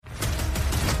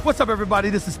What's up,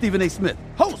 everybody? This is Stephen A. Smith,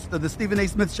 host of the Stephen A.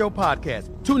 Smith Show podcast.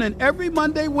 Tune in every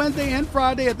Monday, Wednesday, and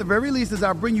Friday at the very least as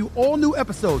I bring you all new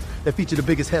episodes that feature the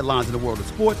biggest headlines in the world of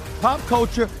sports, pop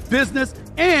culture, business,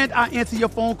 and I answer your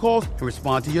phone calls and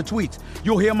respond to your tweets.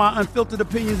 You'll hear my unfiltered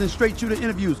opinions and straight-shooter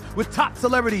interviews with top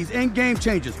celebrities and game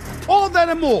changers. All that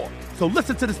and more. So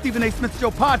listen to the Stephen A. Smith Show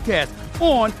podcast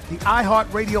on the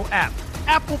iHeartRadio app,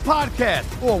 Apple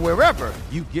Podcasts, or wherever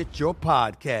you get your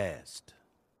podcast.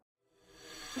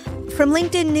 From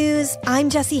LinkedIn News, I'm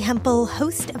Jessie Hempel,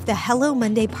 host of the Hello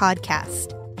Monday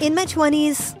podcast. In my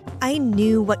 20s, I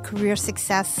knew what career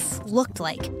success looked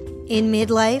like. In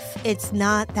midlife, it's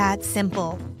not that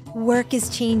simple. Work is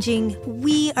changing,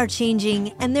 we are changing,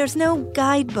 and there's no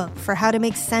guidebook for how to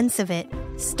make sense of it.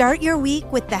 Start your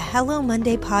week with the Hello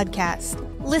Monday podcast.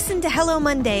 Listen to Hello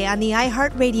Monday on the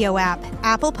iHeartRadio app,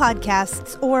 Apple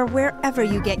Podcasts, or wherever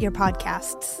you get your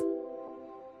podcasts.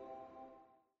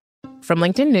 From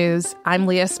LinkedIn News, I'm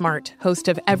Leah Smart, host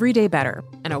of Everyday Better,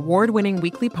 an award-winning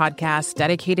weekly podcast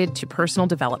dedicated to personal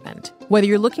development. Whether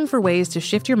you're looking for ways to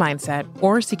shift your mindset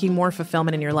or seeking more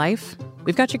fulfillment in your life,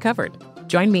 we've got you covered.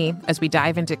 Join me as we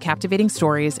dive into captivating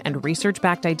stories and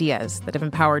research-backed ideas that have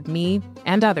empowered me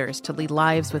and others to lead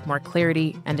lives with more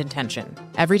clarity and intention.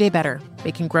 Everyday Better,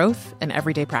 making growth an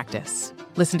everyday practice.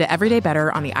 Listen to Everyday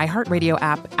Better on the iHeartRadio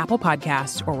app, Apple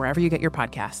Podcasts, or wherever you get your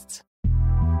podcasts.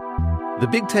 The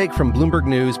Big Take from Bloomberg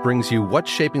News brings you what's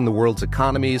shaping the world's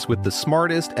economies with the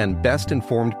smartest and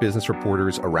best-informed business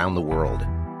reporters around the world.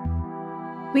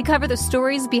 We cover the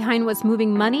stories behind what's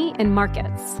moving money and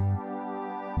markets,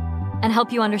 and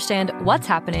help you understand what's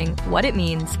happening, what it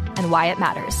means, and why it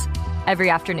matters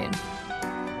every afternoon.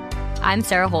 I'm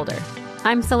Sarah Holder.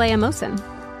 I'm Saleha Mohsin.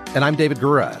 And I'm David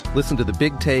Gura. Listen to The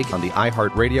Big Take on the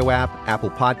iHeartRadio app,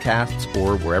 Apple Podcasts,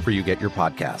 or wherever you get your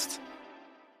podcasts.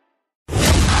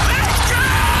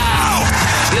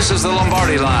 This is the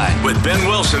Lombardi Line with Ben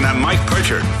Wilson and Mike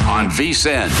Pritchard on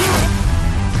VSiN.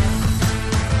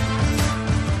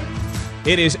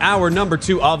 It is hour number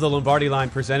 2 of the Lombardi Line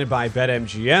presented by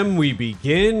BetMGM. We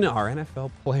begin our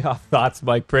NFL playoff thoughts.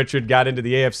 Mike Pritchard got into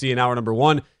the AFC in hour number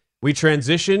 1. We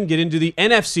transition, get into the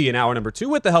NFC in hour number 2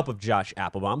 with the help of Josh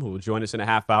Applebaum, who will join us in a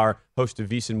half hour, host of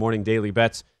VSiN Morning Daily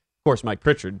Bets. Of course, Mike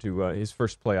Pritchard, to his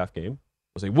first playoff game,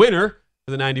 was a winner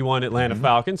for the 91 Atlanta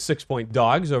Falcons, 6-point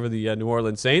dogs over the New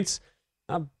Orleans Saints.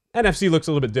 NFC looks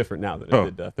a little bit different now than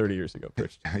it did 30 years ago,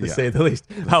 to say the least.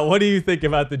 What do you think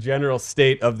about the general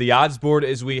state of the odds board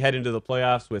as we head into the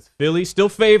playoffs with Philly still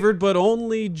favored, but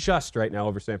only just right now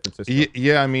over San Francisco?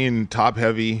 Yeah, I mean, top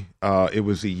heavy. It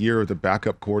was a year of the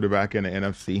backup quarterback in the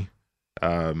NFC.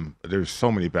 There's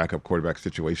so many backup quarterback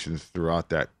situations throughout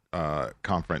that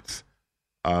conference.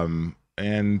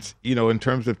 And, in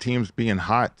terms of teams being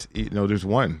hot, there's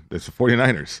one. There's the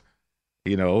 49ers,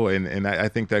 and I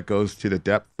think that goes to the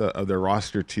depth of their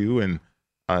roster, too. And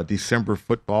December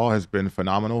football has been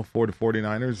phenomenal for the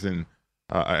 49ers. And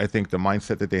I think the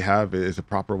mindset that they have is a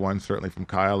proper one, certainly from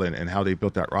Kyle and how they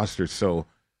built that roster. So,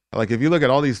 if you look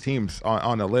at all these teams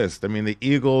on the list, I mean, the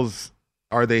Eagles,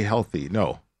 are they healthy?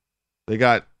 No. They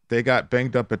got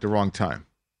banged up at the wrong time,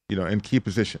 in key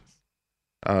positions.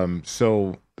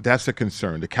 So that's a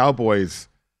concern. The Cowboys,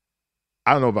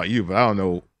 I don't know about you, but I don't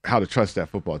know how to trust that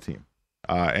football team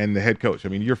and the head coach. I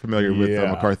mean, you're familiar with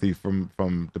McCarthy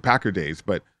from the Packer days,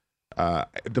 but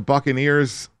the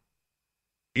Buccaneers,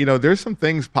 there's some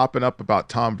things popping up about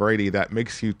Tom Brady that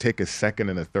makes you take a second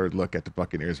and a third look at the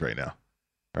Buccaneers right now,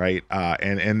 right?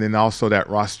 And then also that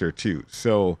roster too.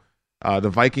 So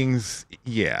the Vikings,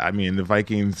 the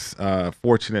Vikings,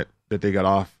 fortunate that they got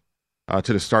off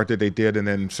to the start that they did, and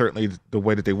then certainly the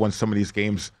way that they won some of these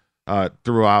games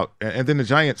throughout. And then the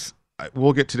Giants,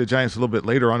 we'll get to the Giants a little bit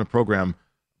later on the program,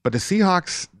 but the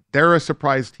Seahawks, they're a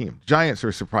surprise team. Giants are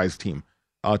a surprise team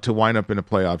to wind up in the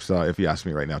playoffs, if you ask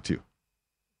me right now, too.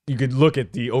 You could look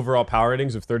at the overall power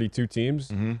ratings of 32 teams.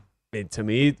 Mm-hmm. And to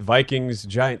me, Vikings,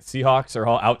 Giants, Seahawks are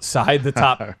all outside the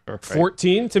top right.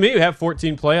 14. To me, we have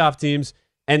 14 playoff teams,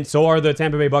 and so are the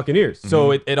Tampa Bay Buccaneers. Mm-hmm.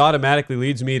 So it automatically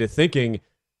leads me to thinking,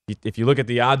 if you look at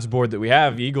the odds board that we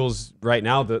have, Eagles right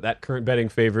now, that current betting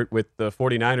favorite with the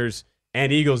 49ers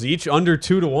and Eagles each under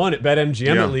 2-1 at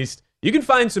BetMGM at least. You can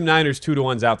find some Niners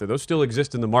 2-1s out there. Those still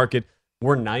exist in the market.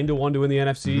 We're 9-1 to win the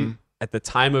NFC. At the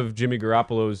time of Jimmy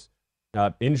Garoppolo's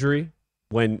injury,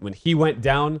 when he went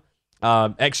down,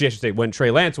 actually I should say when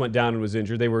Trey Lance went down and was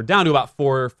injured, they were down to about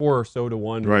 4 or so to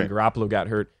 1 when Garoppolo got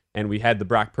hurt, and we had the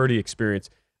Brock Purdy experience.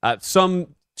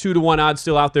 Some 2-1 odds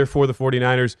still out there for the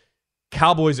 49ers.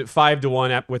 Cowboys at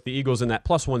 5-1 with the Eagles in that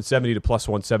plus 170 to plus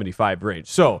 175 range.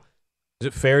 So is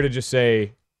it fair to just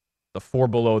say the 4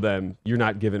 below them, you're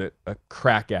not giving it a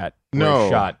crack at or No. a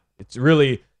shot. It's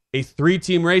really a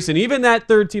 3-team race. And even that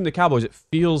third team, the Cowboys, it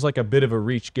feels like a bit of a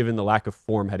reach given the lack of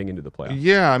form heading into the playoffs.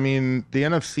 Yeah, I mean, the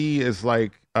NFC is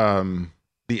like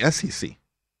the SEC.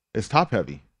 It's top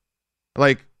heavy.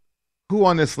 Like, who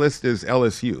on this list is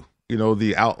LSU? You know,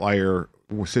 the outlier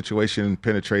situation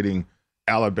penetrating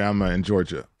Alabama and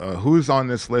Georgia. Who's on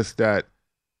this list that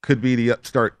could be the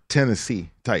upstart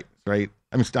Tennessee Titans, right?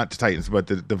 I mean, it's not the Titans, but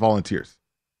the Volunteers.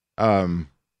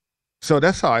 So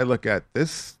that's how I look at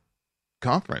this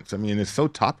conference. I mean, it's so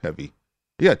top heavy.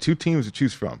 Yeah, 2 teams to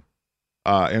choose from.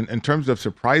 In terms of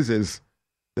surprises,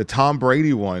 the Tom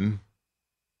Brady one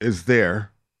is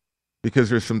there because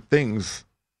there's some things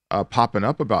popping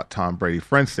up about Tom Brady.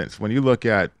 For instance, when you look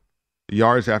at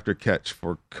yards after catch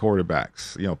for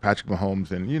quarterbacks, you know, Patrick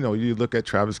Mahomes, and, you know, you look at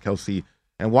Travis Kelce,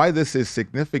 and why this is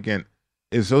significant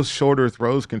is those shorter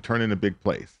throws can turn into big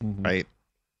plays, right?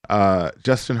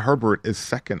 Justin Herbert is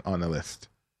second on the list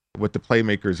with the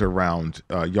playmakers around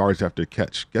yards after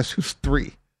catch. Guess who's 3?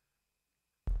 Is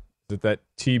it that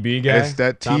TB guy? It's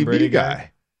that Tom TB Brady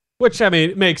guy. Which, I mean,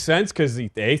 it makes sense because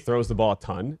he, A, throws the ball a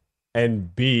ton,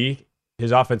 and B,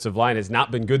 his offensive line has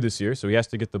not been good this year, so he has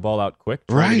to get the ball out quick,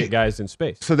 trying to get guys in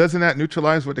space. So doesn't that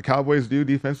neutralize what the Cowboys do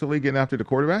defensively, getting after the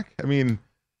quarterback? I mean,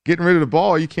 getting rid of the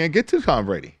ball, you can't get to Tom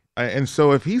Brady. And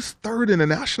so if he's third in the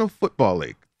National Football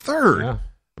League, third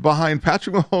behind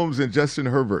Patrick Mahomes and Justin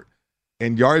Herbert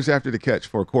in yards after the catch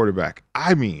for a quarterback,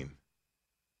 I mean,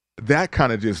 that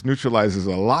kind of just neutralizes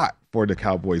a lot for the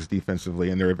Cowboys defensively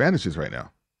and their advantages right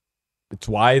now. It's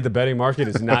why the betting market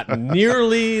is not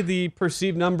nearly the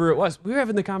perceived number it was. We were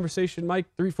having the conversation, Mike,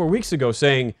 3-4 weeks ago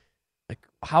saying, like,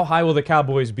 how high will the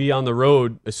Cowboys be on the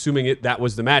road, assuming that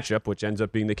was the matchup, which ends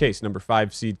up being the case. Number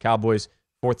 5 seed Cowboys,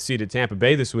 4th seeded Tampa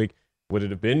Bay this week. Would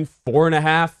it have been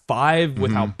 4.5, 5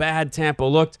 with how bad Tampa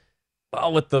looked?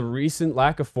 Well, with the recent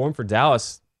lack of form for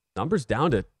Dallas, numbers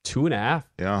down to 2.5.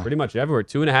 Yeah. Pretty much everywhere.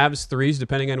 2.5s, 3s,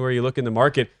 depending on where you look in the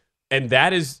market. And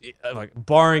that is, like,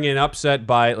 barring an upset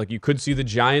by, like, you could see the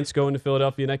Giants going to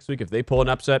Philadelphia next week. If they pull an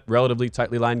upset, relatively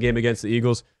tightly lined game against the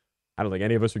Eagles, I don't think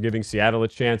any of us are giving Seattle a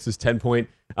chance as 10-point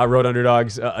road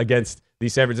underdogs against the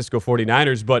San Francisco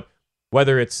 49ers. But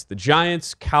whether it's the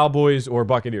Giants, Cowboys, or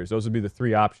Buccaneers, those would be the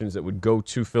 3 options that would go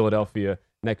to Philadelphia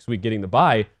next week getting the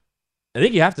bye. I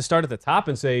think you have to start at the top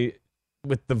and say,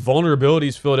 with the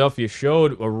vulnerabilities Philadelphia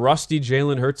showed, a rusty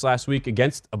Jalen Hurts last week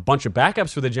against a bunch of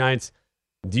backups for the Giants,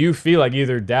 do you feel like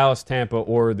either Dallas, Tampa,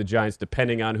 or the Giants,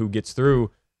 depending on who gets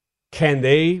through, can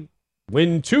they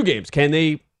win 2 games? Can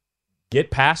they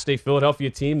get past a Philadelphia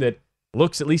team that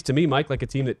looks, at least to me, Mike, like a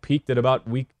team that peaked at about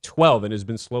week 12 and has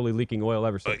been slowly leaking oil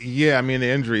ever since? Yeah, I mean, the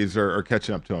injuries are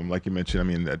catching up to him, like you mentioned. I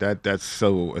mean, that's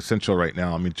so essential right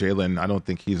now. I mean, Jalen, I don't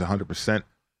think he's 100%.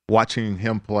 Watching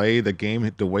him play the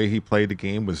game, the way he played the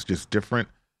game was just different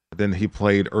than he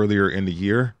played earlier in the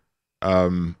year.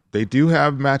 They do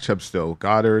have matchups still,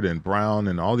 Goddard and Brown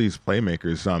and all these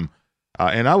playmakers.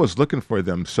 And I was looking for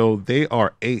them. So they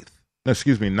are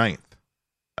 9th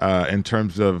in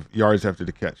terms of yards after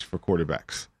the catch for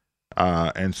quarterbacks.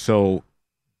 And so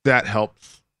that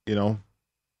helps, you know,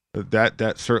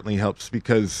 that certainly helps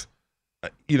because,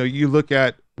 you know, you look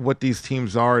at what these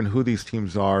teams are and who these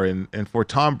teams are. And for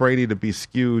Tom Brady to be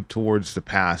skewed towards the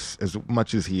pass as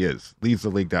much as he is, leads the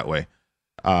league that way.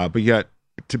 But yet,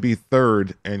 to be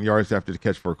 3rd in yards after the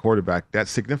catch for a quarterback, that's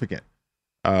significant.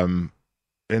 And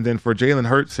then for Jalen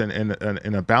Hurts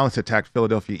and a balanced attack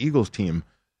Philadelphia Eagles team,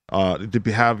 to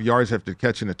have yards after the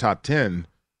catch in the top 10,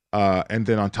 and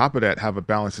then on top of that, have a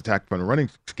balanced attack from the running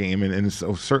game. And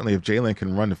so certainly if Jalen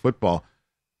can run the football,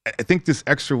 I think this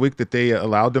extra week that they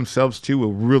allowed themselves to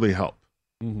will really help.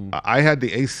 I had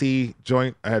the AC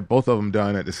joint. I had both of them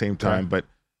done at the same time, but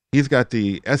he's got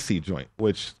the SC joint,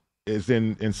 which is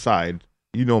inside.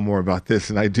 You know more about this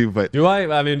than I do, but do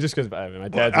I? I mean, just because my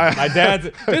dad's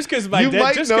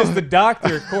just because the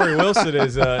doctor Corey Wilson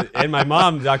is, and my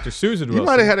mom, Dr. Susan Wilson. You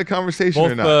might have had a conversation.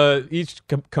 Both, or not. Each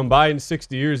combined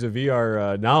 60 years of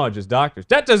ER knowledge as doctors.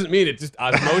 That doesn't mean it's just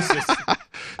osmosis.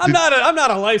 I'm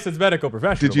not a licensed medical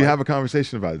professional. Did you have a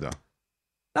conversation about it though?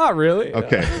 Not really.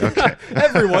 Okay.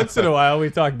 Every once in a while, we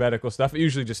talk medical stuff. It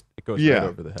usually just goes right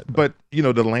over the head. But you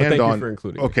know, thank you for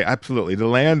including okay, absolutely. To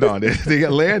land on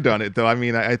it, though. I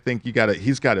mean, I think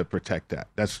he's got to protect that.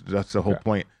 That's the whole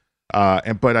point.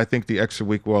 But I think the extra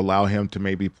week will allow him to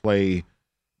maybe play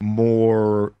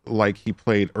more like he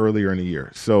played earlier in the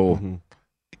year. So,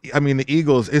 I mean, the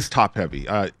Eagles is top heavy.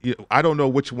 I don't know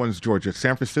which one's Georgia,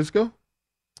 San Francisco.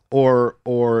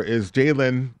 Or is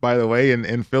Jalen, by the way,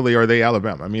 in Philly, are they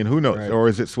Alabama? I mean, who knows? Right. Or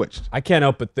is it switched? I can't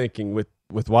help but thinking with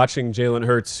with watching Jalen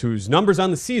Hurts, whose numbers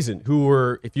on the season, who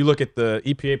were, if you look at the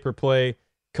EPA per play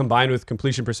combined with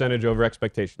completion percentage over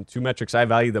expectation, two metrics I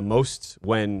value the most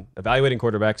when evaluating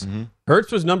quarterbacks.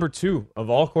 Hurts was number 2 of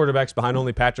all quarterbacks behind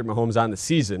only Patrick Mahomes on the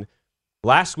season.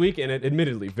 Last week, and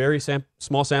admittedly, very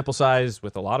small sample size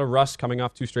with a lot of rust coming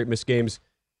off 2 straight missed games,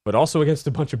 but also against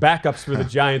a bunch of backups for the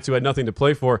Giants who had nothing to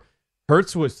play for.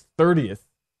 Hurts was 30th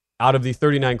out of the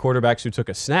 39 quarterbacks who took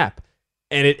a snap.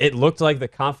 And it looked like the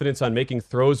confidence on making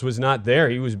throws was not there.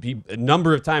 He a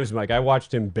number of times, Mike, I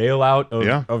watched him bail out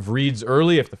of reads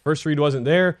early. If the first read wasn't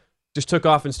there, just took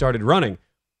off and started running.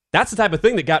 That's the type of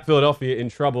thing that got Philadelphia in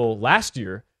trouble last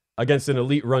year against an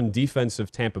elite run defense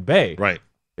of Tampa Bay. Right.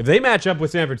 If they match up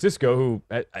with San Francisco, who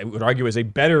I would argue is a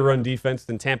better run defense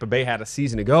than Tampa Bay had a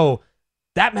season ago,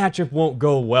 that matchup won't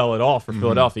go well at all for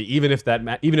Philadelphia, even if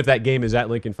that game is at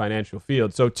Lincoln Financial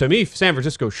Field. So to me, San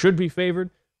Francisco should be favored.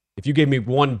 If you gave me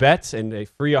one bet and a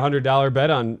free $100 bet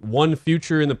on one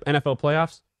future in the NFL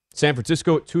playoffs, San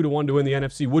Francisco at 2-1 to win the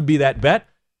NFC would be that bet.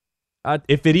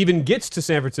 If it even gets to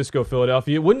San Francisco,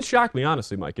 Philadelphia, it wouldn't shock me,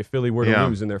 honestly, Mike, if Philly were to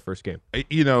lose in their first game.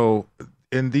 You know,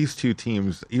 in these two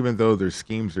teams, even though their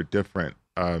schemes are different,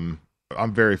 I'm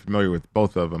very familiar with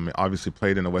both of them. Obviously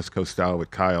played in a West Coast style with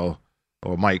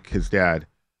Mike, his dad.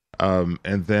 And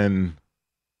then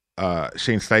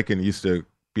Shane Steichen used to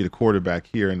be the quarterback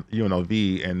here in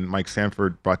UNLV, and Mike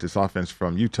Sanford brought this offense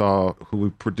from Utah,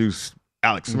 who produced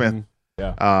Alex Smith.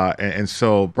 And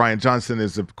so Brian Johnson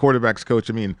is the quarterback's coach.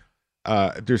 I mean,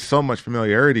 there's so much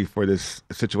familiarity for this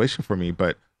situation for me,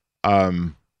 but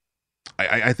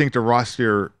I think the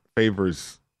roster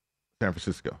favors San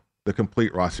Francisco, the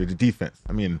complete roster, the defense.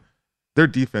 I mean, their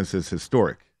defense is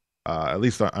historic, at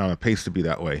least on a pace to be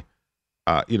that way.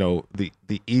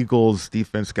 The Eagles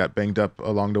defense got banged up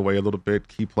along the way a little bit,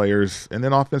 key players, and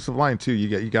then offensive line too.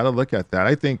 You got to look at that.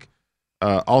 I think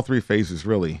all 3 phases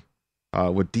really,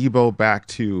 with Debo back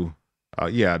to, the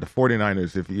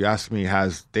 49ers, if you ask me,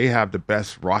 they have the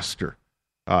best roster,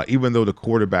 even though the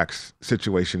quarterback's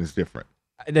situation is different.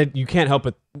 You can't help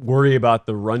but worry about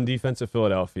the run defense of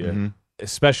Philadelphia,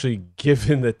 especially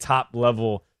given the top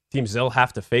level teams they'll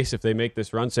have to face if they make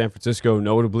this run. San Francisco,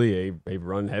 notably a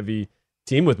run-heavy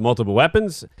team with multiple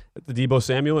weapons, the Deebo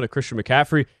Samuel and a Christian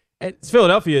McCaffrey. It's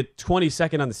Philadelphia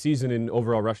 22nd on the season in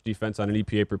overall rush defense on an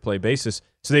EPA per play basis.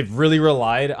 So they've really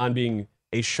relied on being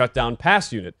a shutdown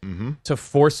pass unit to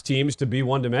force teams to be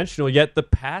one-dimensional. Yet the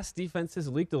pass defense has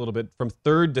leaked a little bit from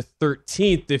 3rd to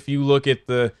 13th if you look at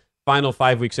the final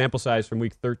 5-week sample size from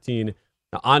week 13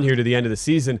 on here to the end of the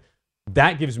season.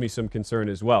 That gives me some concern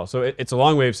as well. So it's a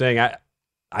long way of saying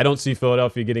I don't see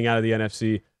Philadelphia getting out of the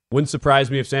NFC. Wouldn't surprise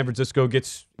me if San Francisco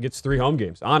gets 3 home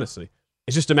games, honestly.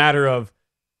 It's just a matter of,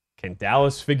 can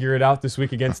Dallas figure it out this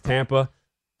week against Tampa?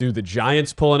 Do the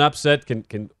Giants pull an upset?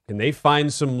 Can they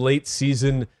find some late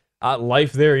season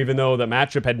life there, even though the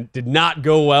matchup did not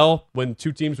go well when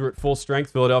 2 teams were at full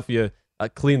strength? Philadelphia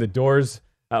cleaned the doors,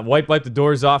 wiped the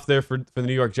doors off there for the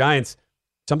New York Giants.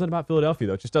 Something about Philadelphia,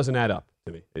 though, it just doesn't add up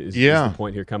to me. Is the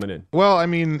point here coming in. Well, I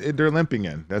mean, they're limping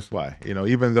in. That's why.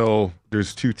 Even though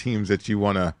there's 2 teams that you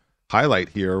want to highlight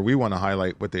here, we want to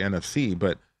highlight with the NFC,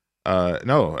 but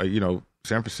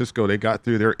San Francisco, they got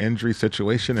through their injury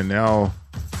situation, and now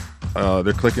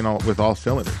they're clicking with all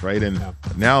cylinders, right? And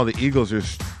now the Eagles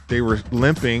they were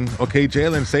limping. Okay,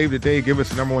 Jalen saved the day, give us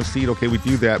the number 1 seed. Okay, we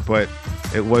do that, but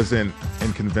it wasn't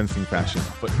in convincing fashion.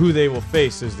 But who they will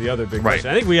face is the other big question.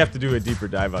 I think we have to do a deeper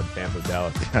dive on Tampa,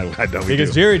 Dallas. I know we because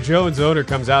do. Jerry Jones, owner,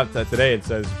 comes out today and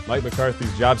says Mike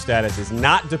McCarthy's job status is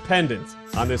not dependent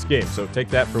on this game. So take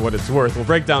that for what it's worth. We'll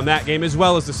break down that game as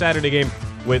well as the Saturday game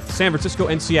with San Francisco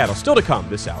and Seattle. Still to come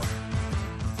this hour.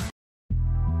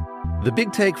 The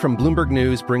Big Take from Bloomberg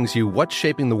News brings you what's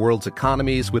shaping the world's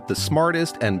economies with the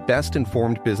smartest and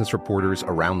best-informed business reporters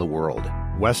around the world.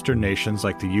 Western nations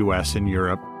like the U.S. and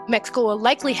Europe. Mexico will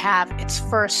likely have its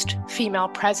first female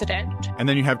president. And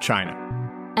then you have China.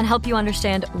 And help you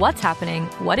understand what's happening,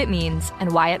 what it means,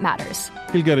 and why it matters.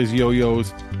 He'll get his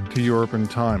yo-yos to Europe in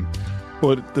time.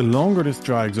 But the longer this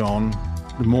drags on,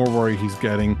 the more worry he's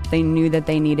getting. They knew that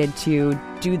they needed to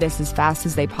do this as fast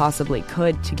as they possibly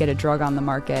could to get a drug on the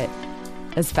market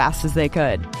as fast as they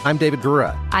could. I'm David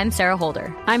Gura. I'm Sarah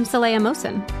Holder. I'm Saleha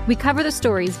Mohsen. We cover the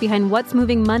stories behind what's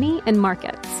moving money and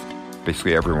markets.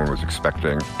 Basically, everyone was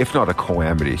expecting, if not a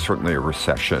calamity, certainly a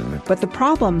recession. But the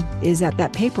problem is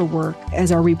that paperwork,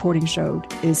 as our reporting showed,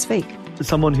 is fake. As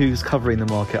someone who's covering the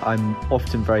market, I'm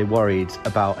often very worried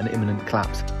about an imminent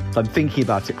collapse. So I'm thinking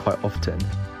about it quite often.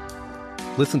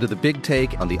 Listen to The Big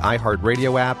Take on the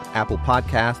iHeartRadio app, Apple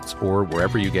Podcasts, or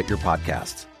wherever you get your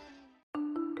podcasts.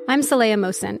 I'm Saleha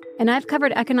Mohsen, and I've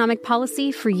covered economic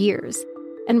policy for years.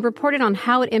 and reported on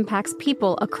how it impacts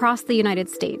people across the United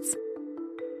States.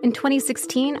 In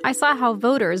 2016, I saw how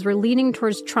voters were leaning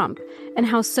towards Trump and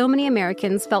how so many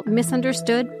Americans felt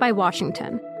misunderstood by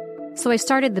Washington. So I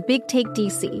started the Big Take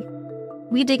DC.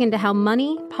 We dig into how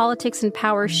money, politics, and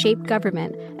power shape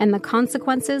government and the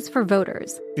consequences for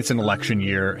voters. It's an election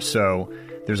year, so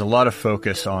there's a lot of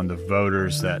focus on the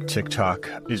voters that TikTok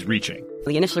is reaching.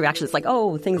 The initial reaction is like,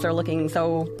 oh, things are looking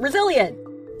so resilient.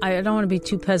 I don't want to be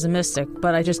too pessimistic,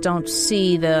 but I just don't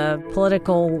see the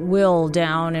political will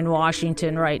down in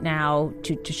Washington right now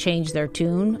to change their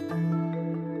tune.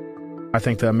 I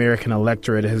think the American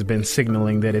electorate has been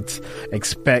signaling that it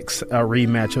expects a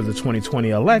rematch of the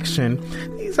 2020 election.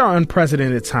 These are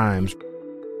unprecedented times.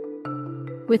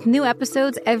 With new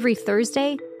episodes every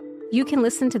Thursday, you can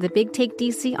listen to the Big Take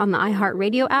DC on the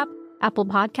iHeartRadio app, Apple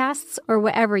Podcasts, or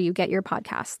wherever you get your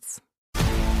podcasts.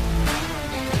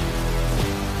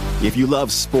 If you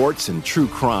love sports and true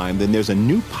crime, then there's a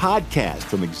new podcast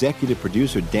from executive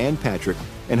producer Dan Patrick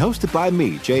and hosted by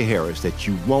me, Jay Harris, that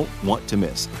you won't want to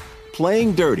miss.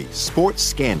 Playing Dirty: Sports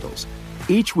Scandals.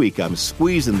 Each week, I'm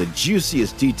squeezing the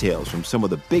juiciest details from some of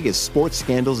the biggest sports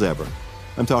scandals ever.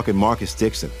 I'm talking Marcus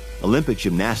Dixon, Olympic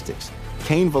gymnastics,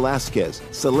 Cain Velasquez,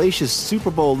 salacious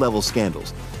Super Bowl-level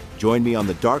scandals. Join me on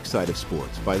the dark side of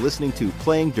sports by listening to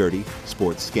Playing Dirty: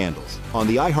 Sports Scandals on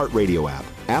the iHeartRadio app,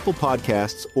 Apple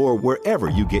Podcasts, or wherever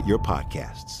you get your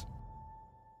podcasts.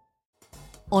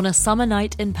 On a summer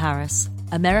night in Paris,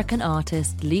 American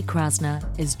artist Lee Krasner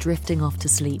is drifting off to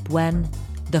sleep when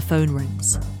the phone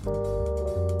rings.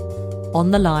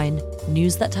 On the line,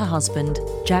 news that her husband,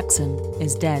 Jackson,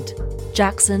 is dead.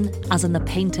 Jackson, as in the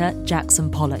painter Jackson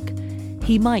Pollock.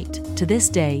 He might, to this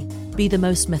day, be the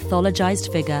most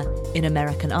mythologized figure in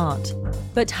American art.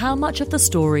 But how much of the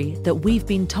story that we've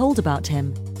been told about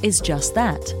him is just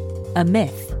that, a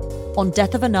myth? On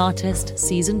Death of an Artist,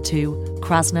 Season 2,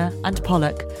 Krasner and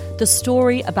Pollock, the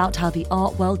story about how the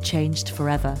art world changed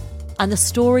forever, and the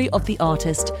story of the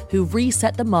artist who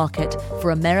reset the market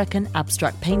for American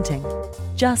abstract painting.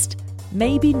 Just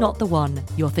maybe not the one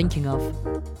you're thinking of.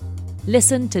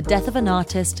 Listen to Death of an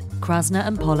Artist, Krasner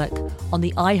and Pollock on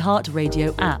the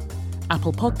iHeartRadio app,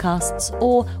 Apple Podcasts,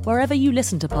 or wherever you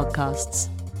listen to podcasts.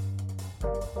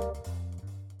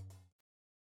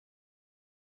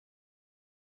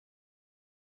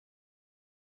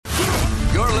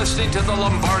 You're listening to The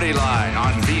Lombardi Line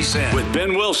on VSiN with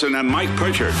Ben Wilson and Mike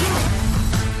Pritchard.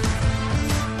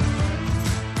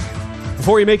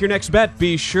 Before you make your next bet,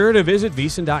 be sure to visit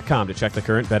VSiN.com to check the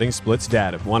current betting splits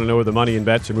data. Want to know where the money and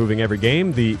bets are moving every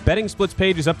game? The betting splits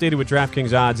page is updated with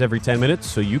DraftKings odds every 10 minutes,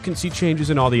 so you can see changes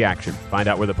in all the action. Find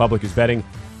out where the public is betting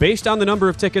based on the number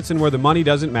of tickets and where the money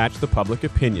doesn't match the public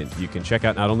opinion. You can check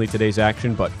out not only today's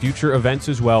action, but future events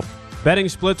as well. Betting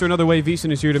splits are another way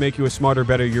VSiN is here to make you a smarter,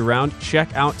 better year-round.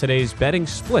 Check out today's betting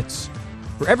splits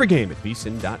for every game at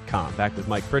VSiN.com. Back with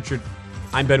Mike Pritchard.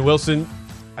 I'm Ben Wilson.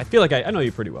 I feel like I know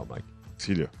you pretty well, Mike.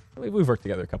 You do. We've worked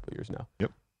together a couple of years now.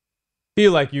 Yep.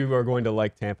 Feel like you are going to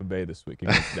like Tampa Bay this week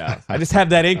against Dallas. I just have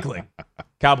that inkling.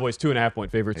 Cowboys 2.5-point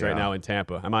favorites right now in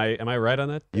Tampa. Am I right on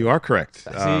that? You are correct.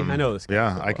 See, I know this guy.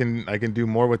 Yeah, so I can do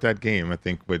more with that game. I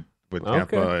think with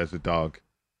Tampa as a dog.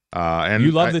 And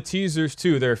you love the teasers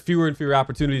too. There are fewer and fewer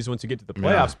opportunities once you get to the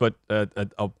playoffs. But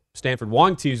a Stanford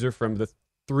Wong teaser from the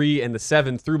 3 and the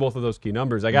 7 through both of those key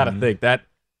numbers. I got to think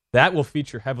that will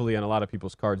feature heavily on a lot of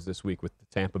people's cards this week with the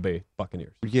Tampa Bay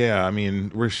Buccaneers. Yeah, I mean,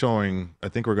 I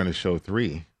think we're going to show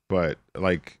 3, but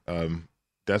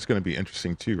that's going to be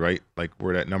interesting too, right? Like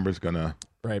where that number's going to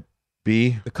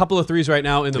be. The couple of 3s right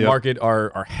now in the market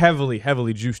are heavily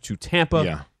juiced to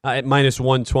Tampa at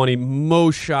 -120.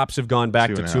 Most shops have gone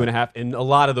back to 2.5, and a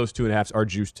lot of those 2.5s are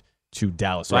juiced to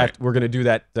Dallas. So we're going to do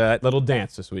that little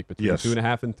dance this week between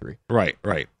 2.5 and 3.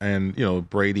 Right. And,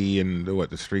 Brady and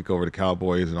the streak over the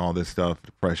Cowboys and all this stuff,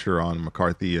 the pressure on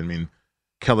McCarthy. I mean,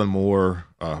 Kellen Moore,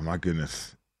 my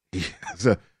goodness.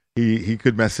 He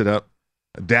could mess it up.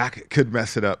 Dak could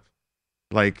mess it up.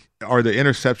 Like, is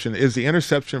the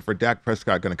interception for Dak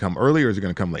Prescott going to come early or is it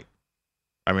going to come late?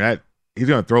 I mean, he's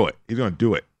going to throw it. He's going to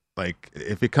do it. Like,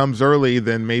 if it comes early,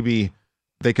 then maybe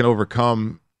they can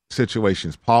overcome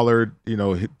situations. Pollard,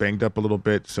 banged up a little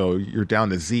bit, so you're down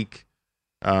to Zeke,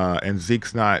 and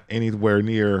Zeke's not anywhere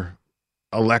near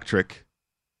electric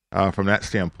from that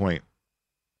standpoint.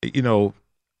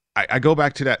 I go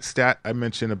back to that stat I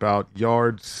mentioned about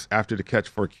yards after the catch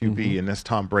for QB, and that's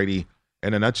Tom Brady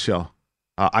in a nutshell.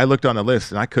 I looked on the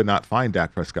list, and I could not find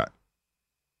Dak Prescott.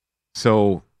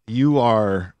 So you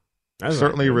are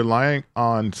certainly relying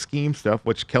on scheme stuff,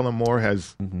 which Kellen Moore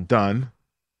has done.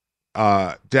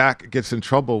 Dak gets in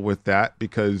trouble with that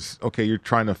because, okay, you're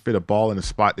trying to fit a ball in a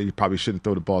spot that you probably shouldn't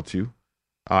throw the ball to.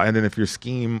 And then if your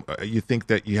scheme, you think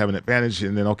that you have an advantage,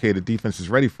 and then, okay, the defense is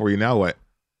ready for you, now what?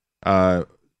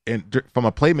 And from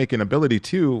a playmaking ability,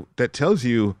 too, that tells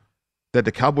you that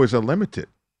the Cowboys are limited.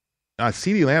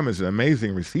 CeeDee Lamb is an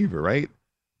amazing receiver, right?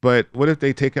 But what if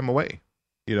they take him away?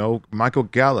 You know, Michael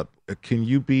Gallup, can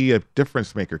you be a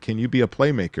difference maker? Can you be a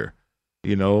playmaker?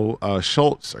 You know,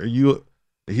 Schultz,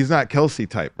 he's not Kelsey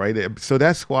type, right? So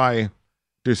that's why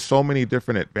there's so many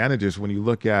different advantages when you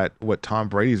look at what Tom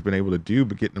Brady's been able to do,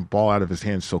 but getting the ball out of his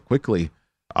hands so quickly,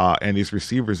 and these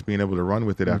receivers being able to run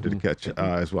with it after the catch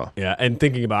as well. Yeah, and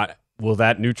thinking about, will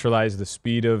that neutralize the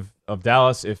speed of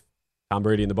Dallas if Tom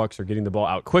Brady and the Bucs are getting the ball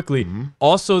out quickly?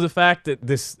 Also, the fact that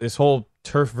this whole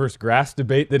turf versus grass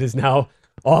debate that has now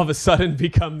all of a sudden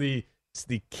become the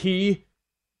key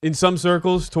in some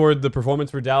circles toward the performance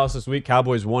for Dallas this week.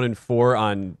 Cowboys 1-4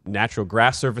 on natural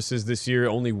grass surfaces this year.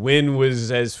 Only win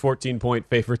was as 14-point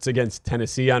favorites against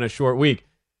Tennessee on a short week.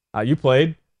 You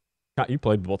played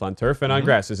both on turf and on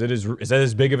grass. Is that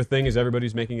as big of a thing as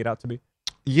everybody's making it out to be?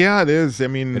 Yeah, it is. I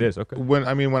mean, it is. Okay. When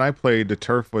I played, the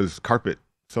turf was carpet,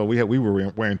 so we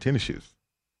were wearing tennis shoes,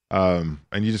 and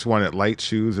you just wanted light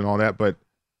shoes and all that. But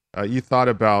you thought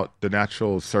about the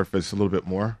natural surface a little bit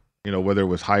more. You know, whether it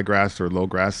was high grass or low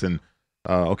grass, and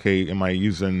okay, am I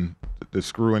using the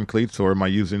screw-in cleats or am I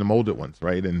using the molded ones,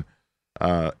 right? And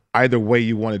either way,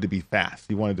 you wanted to be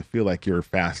fast. You wanted to feel like you're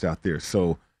fast out there.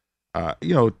 So,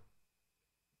 you know,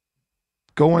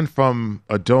 going from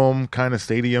a dome kind of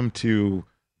stadium to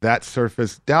that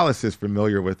surface, Dallas is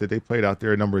familiar with it. They played out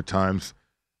there a number of times.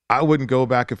 I wouldn't go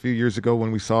back a few years ago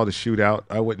when we saw the shootout.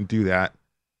 I wouldn't do that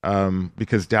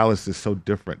because Dallas is so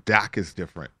different. Dak is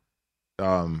different.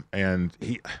 And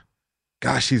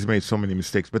he's made so many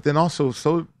mistakes, but then also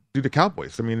so do the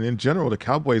Cowboys. I mean, in general, the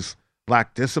Cowboys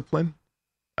lack discipline.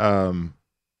 You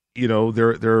know,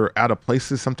 they're out of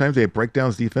places. Sometimes they have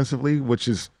breakdowns defensively, which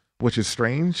is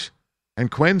strange. And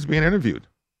Quinn's being interviewed.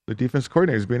 The defense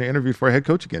coordinator is being interviewed for a head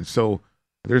coach again. So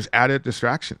there's added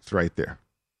distractions right there.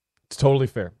 It's totally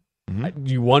fair.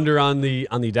 You wonder on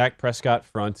the Dak Prescott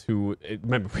front, who,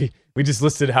 remember, we just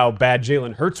listed how bad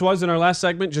Jalen Hurts was in our last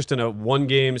segment, just in a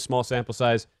one-game, small sample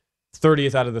size,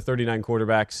 30th out of the 39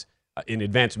 quarterbacks in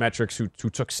advanced metrics who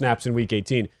took snaps in Week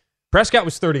 18. Prescott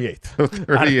was 38th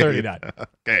out of 39.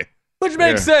 Okay. Which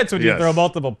makes sense when you throw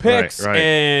multiple picks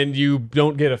and you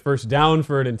don't get a first down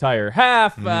for an entire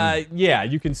half. Yeah,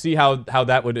 you can see how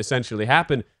that would essentially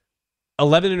happen.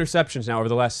 11 interceptions now over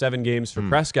the last 7 games for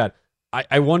Prescott.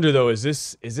 I wonder, though, is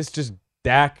this just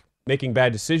Dak making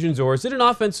bad decisions, or is it an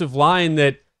offensive line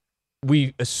that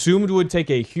we assumed would take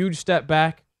a huge step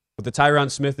back with the Tyron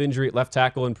Smith injury at left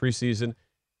tackle in preseason,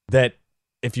 that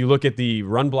if you look at the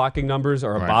run blocking numbers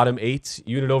are a bottom 8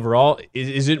 unit overall,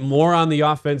 is it more on the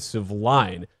offensive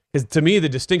line? Because to me, the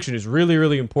distinction is really,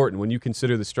 really important when you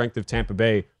consider the strength of Tampa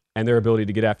Bay and their ability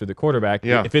to get after the quarterback.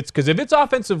 Yeah. If it's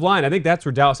offensive line, I think that's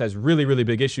where Dallas has really, really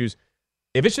big issues.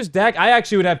 If it's just Dak, I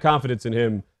actually would have confidence in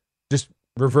him just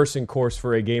reversing course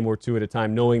for a game or two at a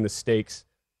time, knowing the stakes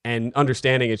and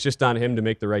understanding it's just on him to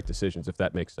make the right decisions, if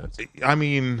that makes sense. I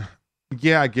mean,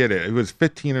 yeah, I get it. It was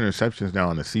 15 interceptions now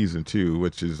in the season, too,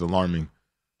 which is alarming,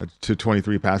 to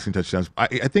 23 passing touchdowns. I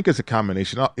think it's a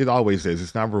combination. It always is.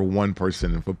 It's never one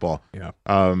person in football. Yeah.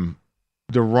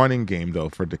 The running game, though,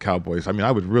 for the Cowboys, I mean,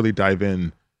 I would really dive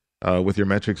in with your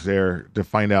metrics there to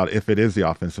find out if it is the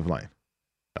offensive line.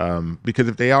 Because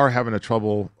if they are having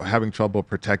trouble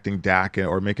protecting Dak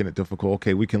or making it difficult,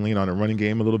 okay, we can lean on a running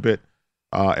game a little bit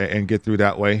and get through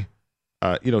that way.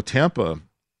 You know, Tampa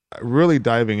really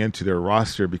diving into their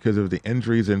roster because of the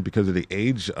injuries and because of the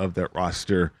age of that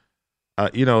roster.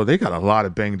 You know, they got a lot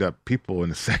of banged up people in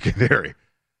the secondary.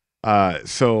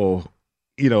 So,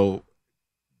 you know,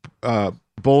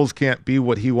 Bowles can't be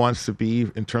what he wants to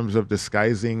be in terms of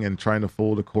disguising and trying to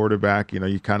fool the quarterback. You know,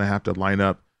 you kind of have to line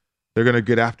up. They're going to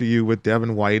get after you with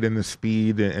Devin White and the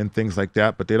speed and things like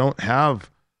that, but they don't have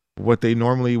what they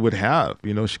normally would have.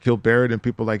 You know, Shaquille Barrett and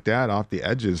people like that off the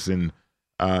edges. And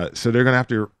so they're going to have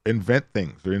to invent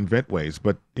things or invent ways.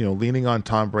 But, you know, leaning on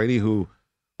Tom Brady, who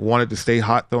wanted to stay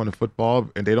hot throwing the football,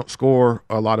 and they don't score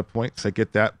a lot of points. I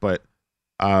get that. But,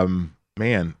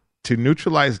 man, to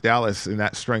neutralize Dallas in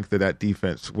that strength of that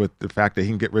defense with the fact that he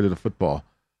can get rid of the football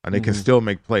and they can still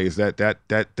make plays,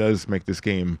 that does make this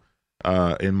game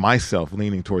in myself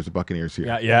leaning towards the Buccaneers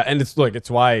here. Yeah, and it's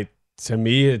why, to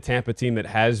me, a Tampa team that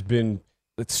has been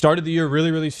started the year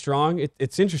really, really strong.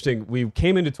 It's interesting. We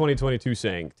came into 2022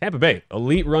 saying, Tampa Bay,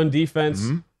 elite run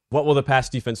defense. What will the pass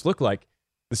defense look like?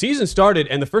 The season started,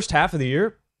 and the first half of the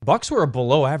year, Bucs were a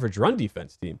below-average run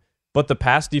defense team. but the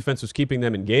pass defense was keeping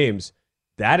them in games.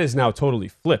 That is now totally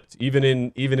flipped. Even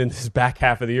in this back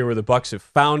half of the year where the Bucs have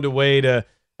found a way to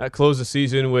close the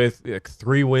season with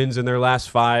 3 wins in their last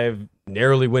 5,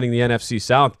 narrowly winning the NFC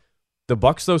South. The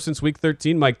Bucs, though, since week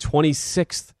 13, Mike,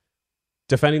 26th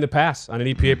defending the pass on an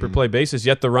EPA per play basis,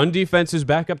 yet the run defense is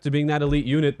back up to being that elite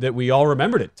unit that we all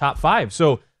remembered it, top 5.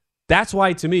 So that's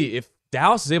why, to me, if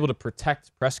Dallas is able to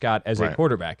protect Prescott as a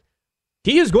quarterback,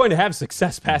 he is going to have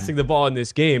success passing the ball in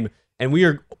this game, and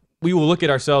we will look at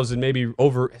ourselves and maybe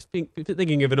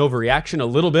thinking of an overreaction a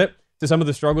little bit to some of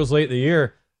the struggles late in the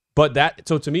year. But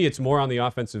so to me, it's more on the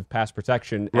offensive pass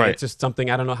protection. And it's just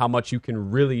something I don't know how much you can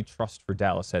really trust for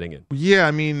Dallas heading in. Yeah,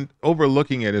 I mean,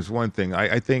 overlooking it is one thing.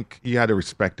 I think you had to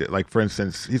respect it. Like, for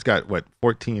instance, he's got,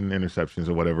 14 interceptions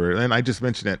or whatever. And I just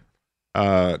mentioned it,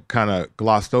 kind of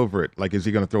glossed over it. Like, is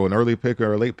he going to throw an early pick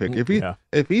or a late pick?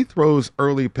 If he throws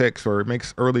early picks or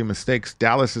makes early mistakes,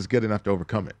 Dallas is good enough to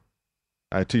overcome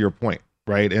it, to your point,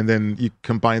 right? And then you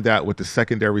combine that with the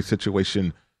secondary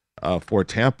situation for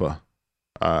Tampa.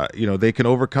 They can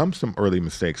overcome some early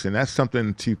mistakes, and that's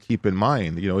something to keep in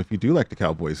mind, if you do like the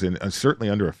Cowboys, and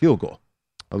certainly under a field goal,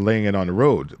 laying it on the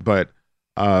road. But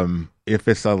if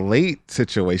it's a late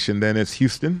situation, then it's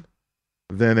Houston,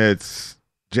 then it's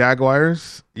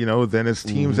Jaguars, then it's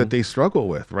teams that they struggle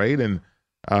with, right? And,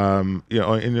 they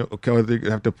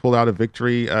have to pull out a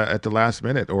victory at the last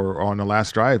minute or on the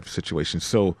last drive situation.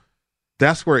 So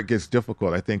that's where it gets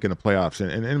difficult, I think, in the playoffs,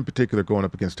 and in particular going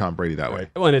up against Tom Brady that way.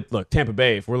 Well, and look, Tampa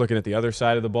Bay, if we're looking at the other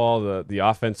side of the ball, the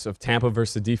offense of Tampa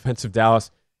versus the defense of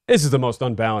Dallas, this is the most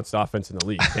unbalanced offense in the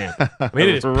league, Tampa. I mean,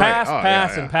 it is and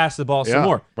pass the ball some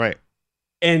more. Right.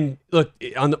 And look,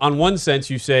 on one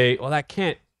sense, you say, well, that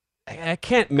can't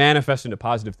manifest into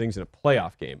positive things in a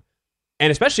playoff game. And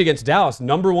especially against Dallas,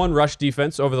 number 1 rush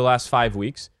defense over the last 5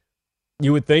 weeks.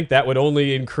 You would think that would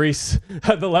only increase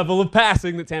the level of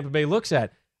passing that Tampa Bay looks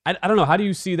at. I don't know. How do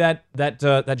you see that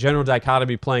general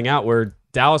dichotomy playing out where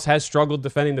Dallas has struggled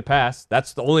defending the pass?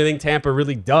 That's the only thing Tampa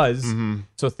really does.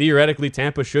 So theoretically,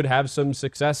 Tampa should have some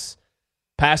success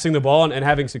passing the ball and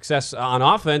having success on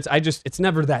offense. It's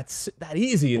never that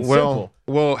easy and simple.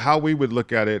 Well, how we would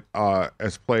look at it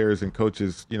as players and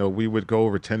coaches, we would go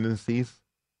over tendencies.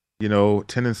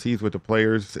 Tendencies with the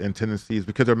players and tendencies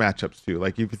because they're matchups too.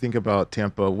 Like if you think about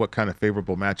Tampa, what kind of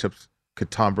favorable matchups could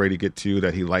Tom Brady get to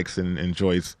that he likes and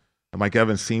enjoys? Mike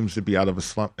Evans seems to be out of a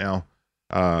slump now.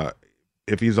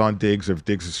 If he's on Diggs, or if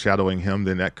Diggs is shadowing him,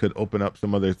 then that could open up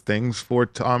some other things for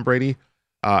Tom Brady.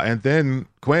 And then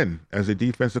Quinn as a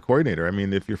defensive coordinator. I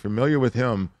mean, if you're familiar with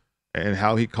him and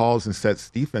how he calls and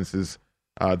sets defenses,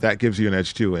 that gives you an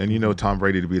edge too. And Tom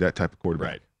Brady to be that type of quarterback.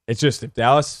 Right. It's just if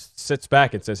Dallas sits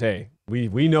back and says, hey,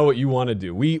 we know what you want to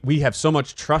do. We have so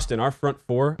much trust in our front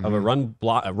four of a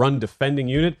run defending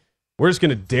unit. We're just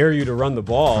going to dare you to run the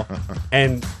ball.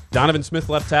 And Donovan Smith,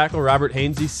 left tackle, Robert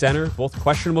Hainsey, center, both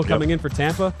questionable coming in for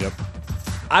Tampa.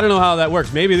 I don't know how that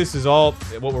works. Maybe this is all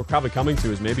what we're probably coming to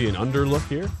is maybe an under look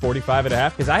here,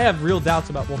 45.5, because I have real doubts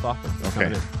about both offenses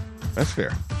coming in. That's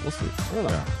fair. We'll see. I don't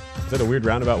know. Yeah. Is that a weird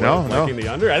roundabout way of liking the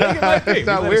under? I think it might be. It's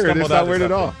not weird. It's not weird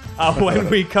at all. When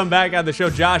we come back on the show,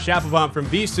 Josh Applebaum from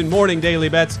VSiN Morning Daily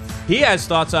Bets. He has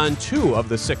thoughts on 2 of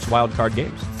the 6 wildcard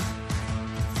games.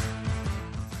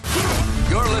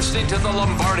 You're listening to the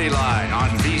Lombardi Line on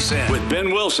VSiN with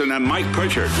Ben Wilson and Mike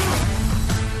Pritchard.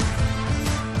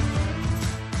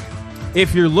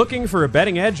 If you're looking for a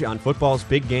betting edge on football's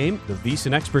big game, the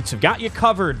VSiN experts have got you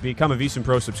covered. Become a VSiN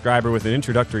Pro subscriber with an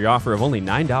introductory offer of only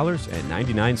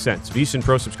 $9.99. VSiN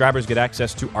Pro subscribers get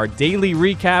access to our daily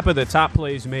recap of the top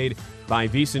plays made by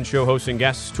VSiN show hosts and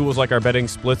guests, tools like our betting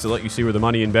splits that let you see where the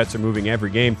money and bets are moving every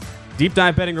game, deep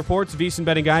dive betting reports, VSiN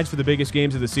betting guides for the biggest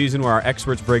games of the season where our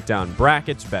experts break down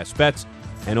brackets, best bets,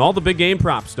 and all the big game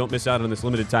props. Don't miss out on this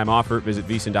limited time offer. Visit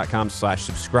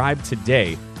VSiN.com/subscribe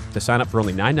today to sign up for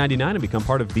only $9.99 and become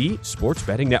part of the Sports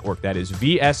Betting Network. That is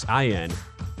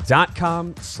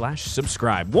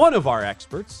VSIN.com/subscribe. One of our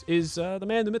experts is the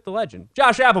man, the myth, the legend,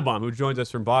 Josh Applebaum, who joins us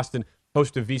from Boston,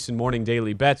 host of VSiN Morning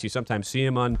Daily Bets. You sometimes see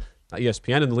him on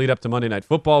ESPN in the lead up to Monday Night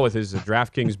Football with his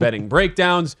DraftKings betting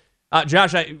breakdowns.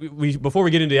 Josh, before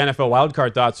we get into NFL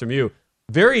wildcard thoughts from you,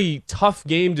 very tough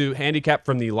game to handicap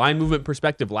from the line movement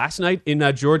perspective last night in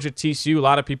Georgia TCU. A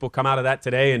lot of people come out of that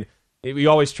today, and we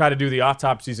always try to do the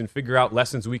autopsies and figure out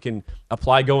lessons we can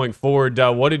apply going forward.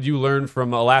 What did you learn from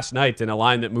last night in a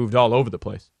line that moved all over the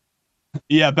place?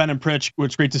 Yeah, Ben and Pritch,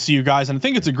 it's great to see you guys. And I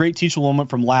think it's a great teachable moment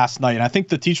from last night. And I think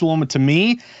the teachable moment to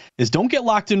me is don't get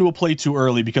locked into a play too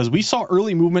early, because we saw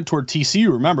early movement toward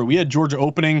TCU. Remember, we had Georgia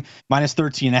opening minus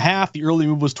 13.5. The early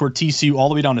move was toward TCU all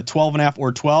the way down to 12.5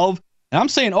 or 12. And I'm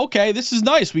saying, okay, this is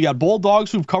nice. We got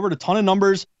Bulldogs who've covered a ton of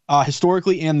numbers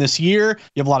historically and this year.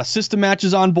 You have a lot of system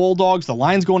matches on Bulldogs. The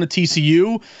line's going to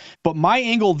TCU. But my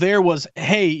angle there was,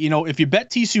 hey, if you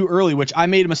bet TCU early, which I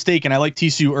made a mistake and I like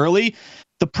TCU early,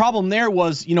 the problem there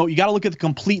was, you got to look at the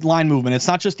complete line movement. It's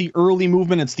not just the early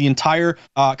movement. It's the entire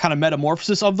kind of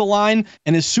metamorphosis of the line.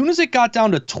 And as soon as it got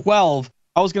down to 12,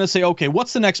 I was going to say, okay,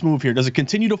 what's the next move here? Does it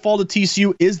continue to fall to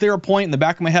TCU? Is there a point? In the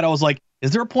back of my head, I was like,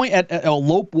 is there a point at a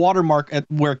low watermark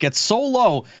where it gets so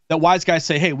low that wise guys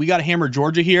say, hey, we got to hammer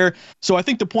Georgia here? So I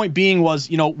think the point being was,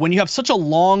 when you have such a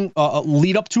long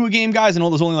lead up to a game, guys, I know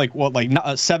there's only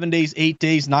 7 days, 8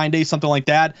 days, 9 days, something like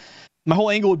that. My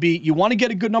whole angle would be you want to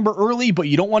get a good number early, but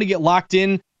you don't want to get locked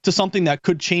in to something that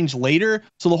could change later.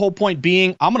 So the whole point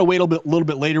being, I'm going to wait a little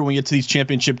bit later when we get to these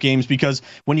championship games, because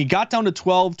when you got down to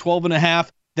 12 and a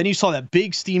half, then you saw that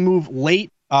big steam move late.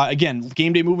 Again,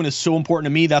 game day movement is so important to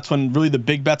me. That's when really the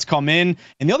big bets come in.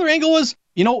 And the other angle was,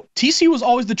 TCU was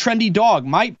always the trendy dog.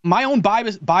 My own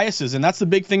biases, and that's the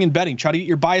big thing in betting. Try to get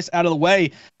your bias out of the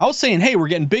way. I was saying, hey, we're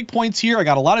getting big points here. I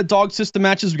got a lot of dog system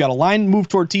matches. We got a line move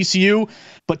toward TCU,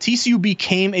 but TCU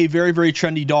became a very, very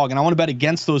trendy dog, and I want to bet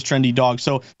against those trendy dogs.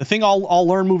 So the thing I'll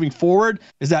learn moving forward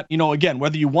is that, again,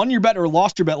 whether you won your bet or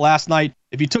lost your bet last night,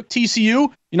 if you took TCU,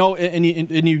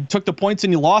 and you took the points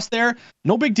and you lost there,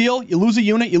 no big deal. You lose a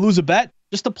unit, you lose a bet.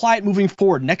 Just apply it moving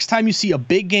forward. Next time you see a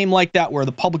big game like that where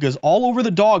the public is all over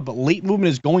the dog, but late movement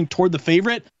is going toward the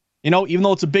favorite, even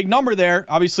though it's a big number there,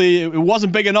 obviously it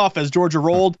wasn't big enough as Georgia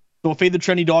rolled. So fade the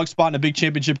trendy dog spot in a big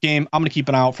championship game. I'm going to keep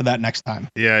an eye out for that next time.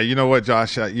 Yeah, you know what,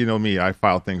 Josh? You know me, I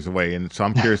file things away. And so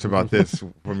I'm curious about this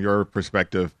from your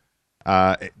perspective.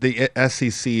 The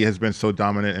SEC has been so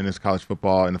dominant in this college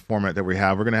football in the format that we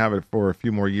have. We're going to have it for a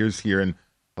few more years here. And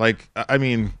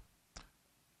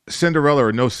Cinderella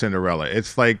or no Cinderella,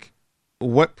 it's like,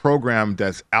 what program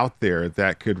that's out there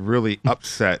that could really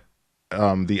upset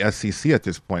the SEC at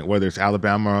this point, whether it's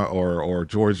Alabama or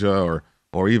Georgia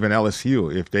or even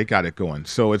LSU, if they got it going.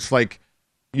 So it's like,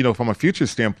 from a future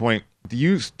standpoint, do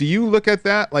you look at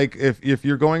that? Like if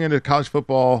you're going into college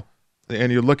football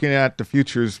and you're looking at the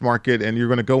futures market and you're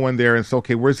going to go in there and say,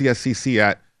 okay, where's the SEC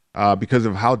at? Because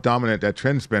of how dominant that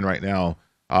trend's been right now.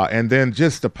 And then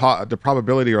just the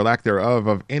probability or lack thereof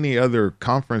of any other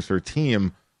conference or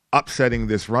team upsetting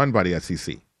this run by the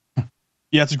SEC.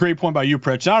 Yeah, it's a great point by you,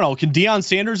 Pritch. I don't know. Can Deion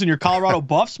Sanders and your Colorado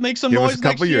Buffs make some noise next year? Give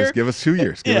us a couple years. Give us 2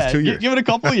 years. Give us 2 years. Give it a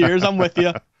couple of years. I'm with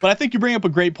you. But I think you bring up a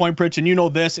great point, Pritch, and you know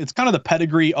this. It's kind of the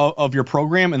pedigree of your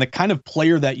program and the kind of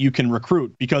player that you can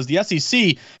recruit. Because the SEC,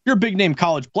 if you're a big-name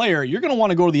college player, you're going to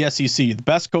want to go to the SEC. The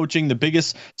best coaching, the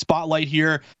biggest spotlight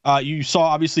here. You saw,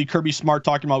 obviously, Kirby Smart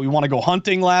talking about we want to go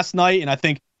hunting last night, and I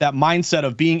think that mindset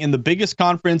of being in the biggest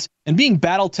conference and being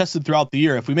battle-tested throughout the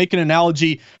year. If we make an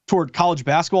analogy toward college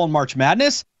basketball and March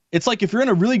Madness, it's like if you're in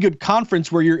a really good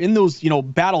conference where you're in those,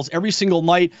 battles every single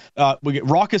night, we get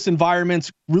raucous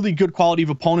environments, really good quality of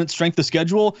opponents, strength of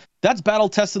schedule. That's battle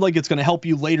tested, like it's going to help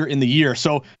you later in the year.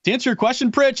 So to answer your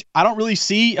question, Pritch, I don't really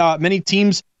see many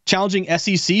teams challenging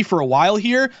SEC for a while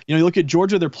here. You know, you look at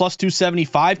Georgia, they're plus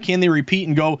 275. Can they repeat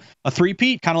and go a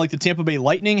three-peat? Kind of like the Tampa Bay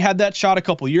Lightning had that shot a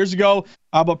couple years ago.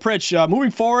 But Pritch, moving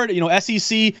forward,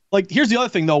 SEC, like here's the other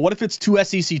thing though. What if it's two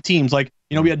SEC teams? Like,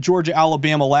 we had Georgia,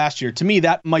 Alabama last year. To me,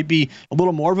 that might be a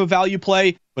little more of a value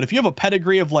play. But if you have a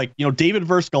pedigree of David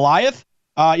versus Goliath,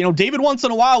 David once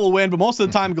in a while will win, but most of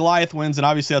the time Goliath wins, and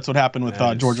obviously that's what happened with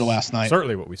Georgia last night.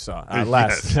 Certainly what we saw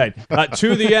last night.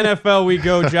 To the NFL we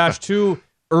go, Josh. Two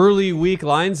early week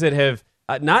lines that have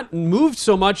not moved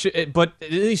so much, but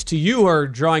at least to you are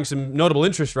drawing some notable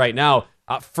interest right now.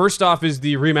 First off is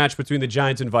the rematch between the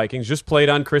Giants and Vikings. Just played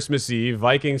on Christmas Eve.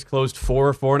 Vikings closed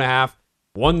 4.5,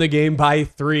 won the game by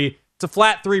 3. It's a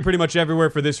flat 3 pretty much everywhere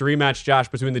for this rematch, Josh,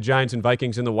 between the Giants and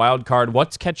Vikings in the wild card.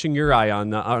 What's catching your eye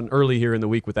on early here in the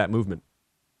week with that movement?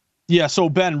 Yeah, so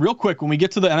Ben, real quick, when we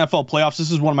get to the NFL playoffs,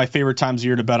 this is one of my favorite times of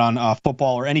year to bet on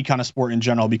football or any kind of sport in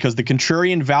general, because the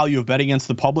contrarian value of betting against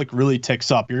the public really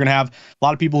ticks up. You're going to have a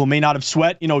lot of people who may not have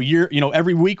sweat,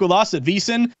 every week with us at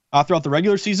VSiN throughout the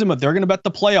regular season, but they're going to bet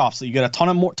the playoffs. So you get a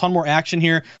ton more action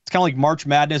here. It's kind of like March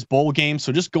Madness bowl games.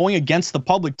 So just going against the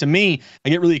public, to me, I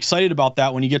get really excited about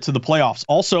that when you get to the playoffs.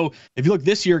 Also, if you look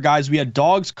this year, guys, we had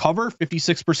dogs cover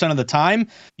 56% of the time.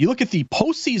 You look at the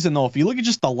postseason, though, if you look at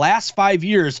just the last 5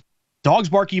 years, dogs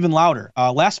bark even louder.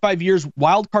 Last 5 years,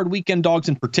 wild card weekend dogs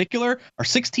in particular are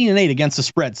 16-8 against the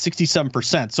spread,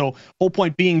 67%. So whole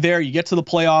point being there, you get to the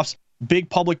playoffs, big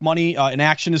public money in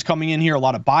action is coming in here. A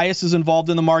lot of bias is involved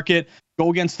in the market. Go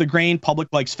against the grain. Public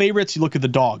likes favorites. You look at the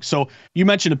dogs. So you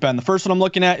mentioned it, Ben. The first one I'm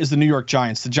looking at is the New York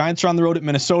Giants. The Giants are on the road at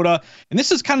Minnesota. And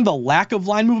this is kind of the lack of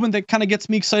line movement that kind of gets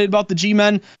me excited about the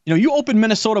G-Men. You know, you open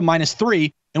Minnesota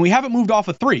 -3, and we haven't moved off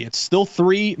of 3. It's still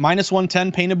 3,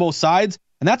 -110 painted both sides.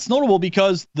 And that's notable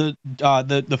because the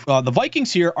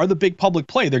Vikings here are the big public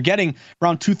play. They're getting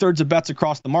around 2/3 of bets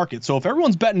across the market. So if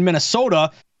everyone's betting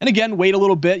Minnesota, and again, wait a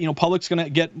little bit, public's going to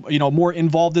get, more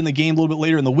involved in the game a little bit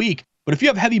later in the week. But if you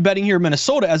have heavy betting here in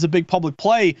Minnesota as a big public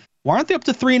play, why aren't they up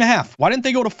to 3.5? Why didn't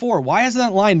they go to 4? Why hasn't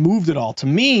that line moved at all? To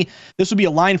me, this would be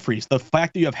a line freeze. The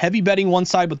fact that you have heavy betting one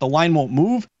side, but the line won't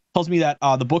move tells me that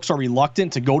the books are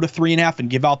reluctant to go to 3.5 and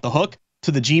give out the hook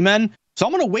to the G-Men. So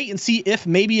I'm going to wait and see if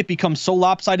maybe it becomes so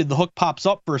lopsided the hook pops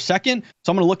up for a second.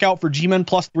 So I'm going to look out for G-Men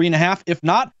 +3.5. If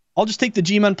not, I'll just take the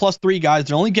G-Men +3, guys.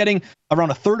 They're only getting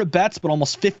around a third of bets, but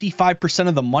almost 55%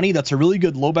 of the money. That's a really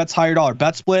good low bets, higher dollar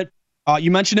bet split. You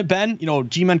mentioned it, Ben.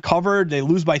 G-Men covered. They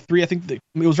lose by 3. I think it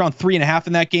was around 3.5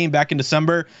 in that game back in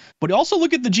December. But also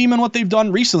look at the G-Men, what they've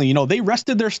done recently. They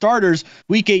rested their starters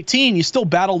week 18. You still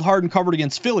battled hard and covered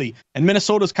against Philly. And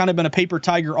Minnesota's kind of been a paper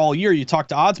tiger all year. You talk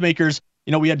to odds makers.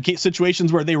 We had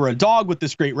situations where they were a dog with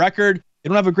this great record. They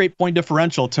don't have a great point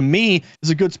differential. To me, this is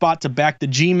a good spot to back the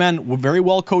G-Men. We're a very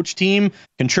well-coached team.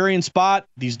 Contrarian spot.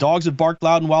 These dogs have barked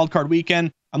loud in wildcard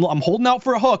weekend. I'm holding out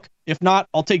for a hook. If not,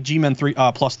 I'll take G-Men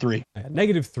 +3.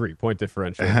 -3 point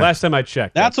differential. Last time I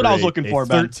checked. That's what I was looking for,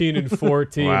 Ben. 13 and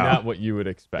 14, wow. Not what you would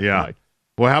expect, yeah. Mike.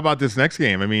 Well, how about this next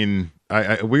game? I mean,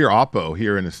 we are oppo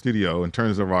here in the studio in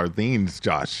terms of our leans,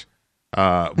 Josh.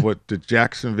 With the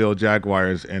Jacksonville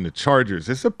Jaguars and the Chargers.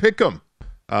 It's a pick 'em.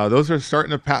 Those are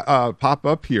starting to pop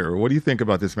up here. What do you think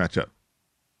about this matchup?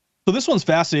 So this one's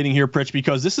fascinating here, Pritch,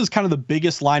 because this is kind of the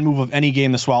biggest line move of any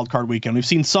game this wild card weekend. We've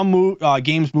seen some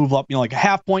games move up, like a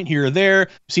half point here or there.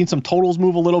 We've seen some totals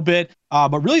move a little bit.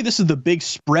 But really, this is the big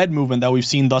spread movement that we've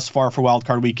seen thus far for wild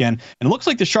card weekend. And it looks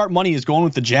like the sharp money is going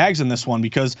with the Jags in this one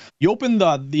because you open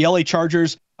the LA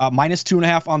Chargers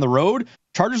 -2.5 on the road.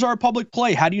 Chargers are a public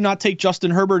play. How do you not take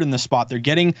Justin Herbert in this spot? They're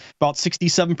getting about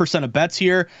 67% of bets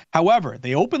here. However,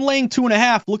 they open laying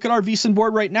 2.5. Look at our VSiN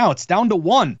board right now. It's down to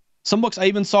 1. Some books I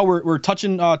even saw we're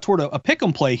touching toward a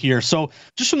pick'em play here. So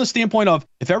just from the standpoint of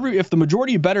if the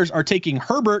majority of bettors are taking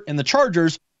Herbert and the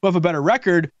Chargers, who have a better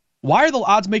record, why are the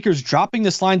odds makers dropping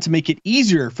this line to make it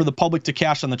easier for the public to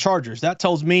cash on the Chargers? That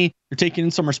tells me you're taking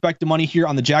in some respected money here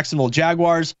on the Jacksonville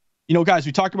Jaguars. Guys,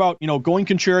 we talk about, going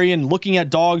contrarian, looking at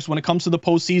dogs when it comes to the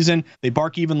postseason. They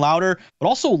bark even louder, but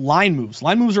also line moves.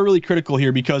 Line moves are really critical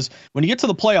here because when you get to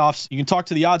the playoffs, you can talk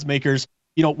to the odds makers.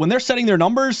 When they're setting their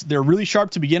numbers, they're really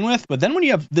sharp to begin with. But then when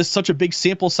you have such a big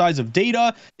sample size of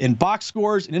data and box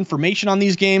scores and information on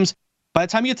these games, by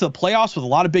the time you get to the playoffs with a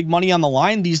lot of big money on the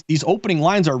line, these opening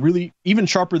lines are really even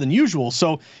sharper than usual.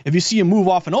 So if you see a move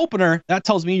off an opener, that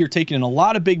tells me you're taking in a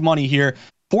lot of big money here,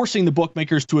 forcing the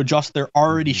bookmakers to adjust their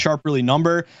already sharp really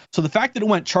number. So the fact that it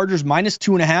went Chargers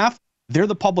 -2.5, they're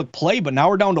the public play, but now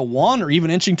we're down to 1 or even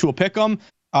inching to a pick 'em.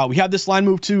 We had this line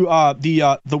move to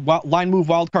the line move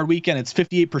wildcard weekend. It's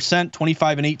 58%,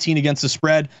 25 and 18 against the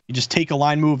spread. You just take a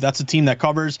line move. That's a team that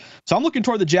covers. So I'm looking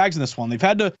toward the Jags in this one.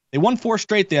 They won 4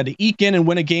 straight. They had to eke in and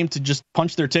win a game to just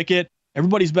punch their ticket.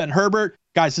 Everybody's betting Herbert.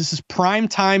 Guys, this is prime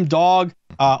time dog.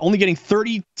 Only getting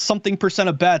 30-something%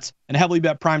 of bets and a heavily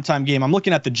bet prime time game. I'm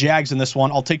looking at the Jags in this one.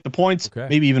 I'll take the points,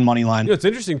 maybe even money line. It's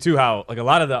interesting, too, how a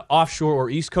lot of the offshore or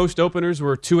East Coast openers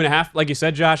were 2.5, like you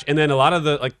said, Josh, and then a lot of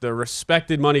the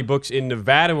respected money books in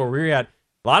Nevada where we're at,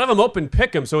 a lot of them open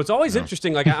pick 'em. So it's always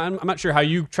interesting. I'm not sure how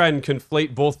you try and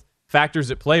conflate both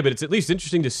factors at play, but it's at least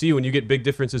interesting to see when you get big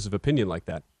differences of opinion like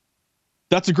that.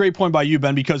 That's a great point by you,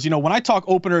 Ben, because, when I talk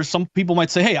openers, some people might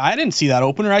say, hey, I didn't see that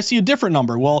opener. I see a different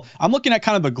number. Well, I'm looking at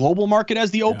kind of the global market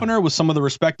as the opener with some of the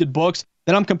respected books.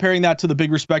 Then I'm comparing that to the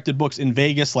big respected books in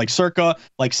Vegas, like Circa,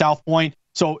 like South Point.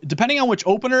 So depending on which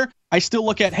opener, I still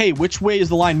look at, hey, which way is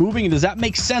the line moving? And does that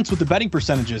make sense with the betting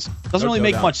percentages? Doesn't really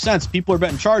make much sense. People are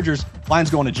betting Chargers. Line's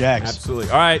going to Jags. Absolutely.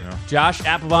 All right. Josh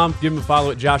Applebaum, give him a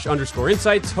follow at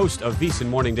Josh_Insights, host of VSiN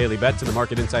Morning Daily Bets and the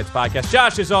Market Insights podcast.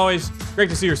 Josh, as always, great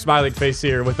to see your smiling face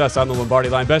here with us on the Lombardi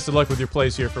Line. Best of luck with your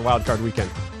plays here for Wild Card Weekend.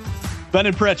 Ben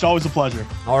and Pritch, always a pleasure.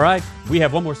 All right. We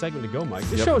have one more segment to go, Mike.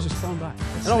 This show is just flown by.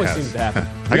 It always seems to happen.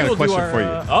 I got a question for you.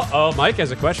 Uh-oh, Mike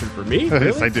has a question for me? Really?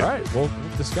 Yes, I do. All right, we'll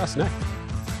discuss next.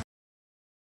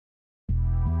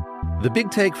 The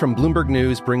Big Take from Bloomberg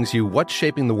News brings you what's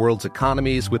shaping the world's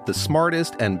economies with the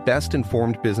smartest and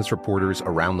best-informed business reporters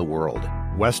around the world.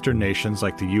 Western nations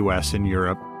like the U.S. and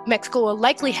Europe. Mexico will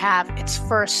likely have its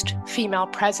first female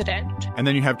president. And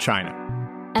then you have China.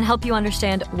 and help you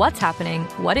understand what's happening,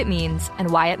 what it means,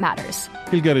 and why it matters.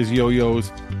 He'll get his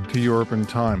yo-yos to Europe in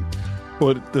time.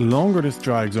 But the longer this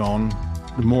drags on,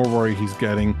 the more worry he's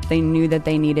getting. They knew that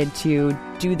they needed to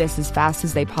do this as fast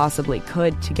as they possibly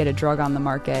could to get a drug on the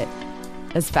market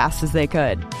as fast as they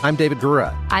could. I'm David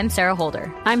Gura. I'm Sarah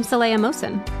Holder. I'm Saleha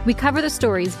Mohsen. We cover the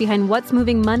stories behind what's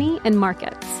moving money and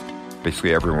markets.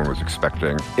 Basically, everyone was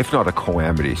expecting, if not a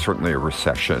calamity, certainly a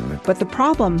recession. But the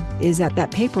problem is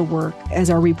that paperwork, as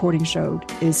our reporting showed,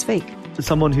 is fake. As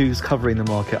someone who's covering the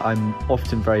market, I'm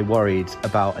often very worried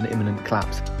about an imminent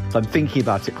collapse. I'm thinking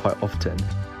about it quite often.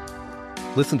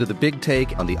 Listen to The Big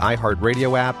Take on the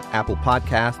iHeartRadio app, Apple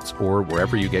Podcasts, or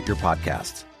wherever you get your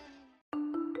podcasts.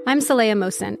 I'm Saleha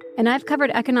Mohsen, and I've covered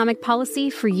economic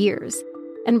policy for years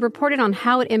and reported on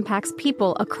how it impacts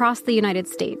people across the United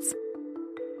States.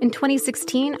 In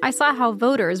 2016, I saw how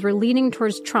voters were leaning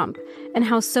towards Trump and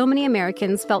how so many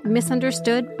Americans felt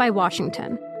misunderstood by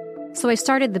Washington. So I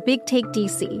started The Big Take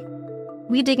DC.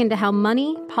 We dig into how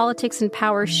money, politics, and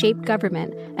power shape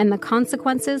government and the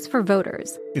consequences for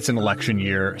voters. It's an election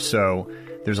year, so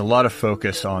there's a lot of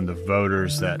focus on the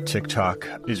voters that TikTok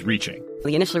is reaching.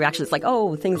 The initial reaction is like,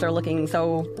 oh, things are looking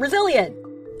so resilient.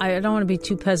 I don't want to be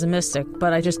too pessimistic,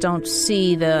 but I just don't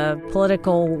see the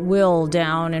political will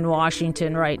down in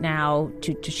Washington right now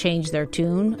to change their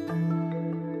tune.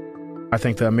 I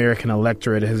think the American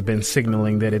electorate has been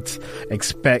signaling that it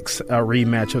expects a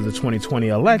rematch of the 2020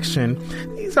 election.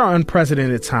 These are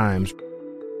unprecedented times.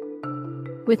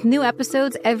 With new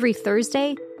episodes every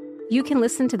Thursday, you can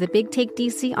listen to The Big Take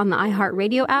DC on the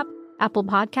iHeartRadio app, Apple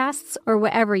Podcasts, or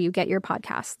wherever you get your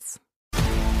podcasts.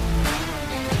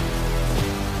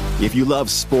 If you love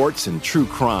sports and true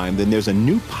crime, then there's a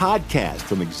new podcast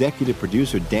from executive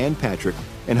producer Dan Patrick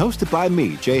and hosted by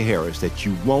me, Jay Harris, that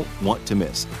you won't want to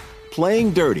miss.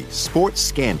 Playing Dirty: Sports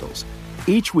Scandals.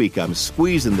 Each week, I'm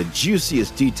squeezing the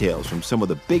juiciest details from some of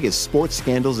the biggest sports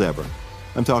scandals ever.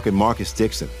 I'm talking Marcus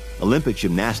Dixon, Olympic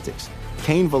gymnastics,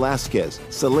 Cain Velasquez,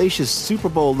 salacious Super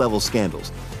Bowl-level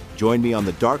scandals. Join me on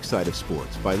the dark side of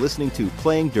sports by listening to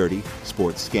Playing Dirty: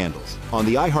 Sports Scandals on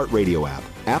the iHeartRadio app,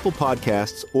 Apple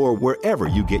Podcasts, or wherever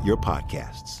you get your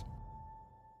podcasts.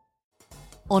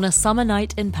 On a summer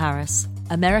night in Paris,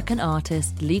 American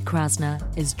artist Lee Krasner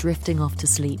is drifting off to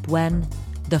sleep when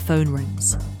the phone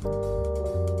rings.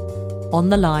 On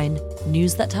the line,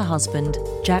 news that her husband,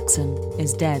 Jackson,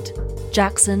 is dead.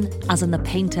 Jackson, as in the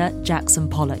painter Jackson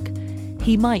Pollock.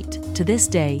 He might, to this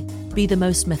day, be the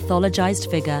most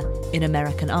mythologized figure in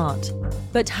American art.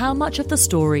 But how much of the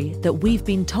story that we've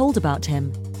been told about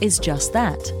him is just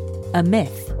that, a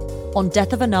myth? On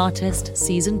Death of an Artist,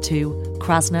 Season 2,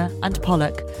 Krasner and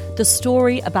Pollock, the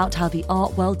story about how the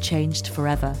art world changed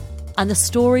forever, and the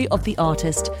story of the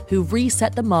artist who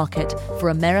reset the market for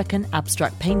American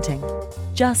abstract painting.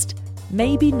 Just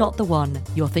maybe not the one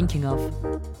you're thinking of.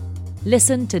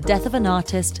 Listen to Death of an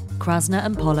Artist, Krasner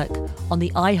and Pollock on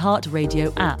the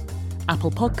iHeartRadio app,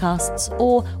 Apple Podcasts,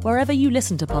 or wherever you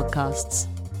listen to podcasts.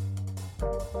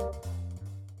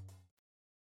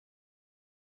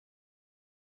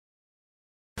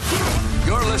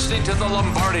 You're listening to The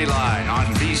Lombardi Line on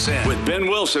VSiN with Ben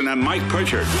Wilson and Mike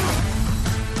Pritchard.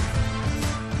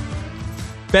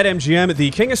 BetMGM,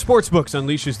 the king of sportsbooks,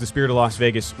 unleashes the spirit of Las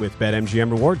Vegas with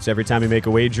BetMGM rewards. Every time you make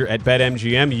a wager at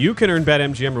BetMGM, you can earn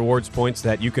BetMGM rewards points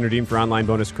that you can redeem for online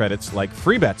bonus credits like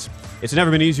free bets. It's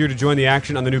never been easier to join the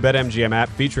action on the new BetMGM app,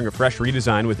 featuring a fresh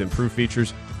redesign with improved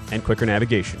features and quicker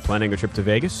navigation. Planning a trip to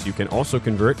Vegas, you can also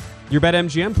convert your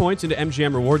BetMGM points into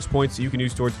MGM rewards points that you can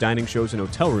use towards dining, shows, and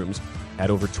hotel rooms at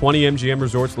over 20 MGM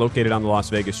resorts located on the Las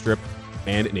Vegas Strip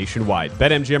and nationwide.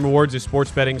 BetMGM Rewards is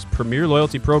sports betting's premier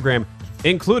loyalty program,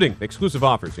 including exclusive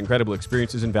offers, incredible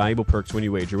experiences, and valuable perks when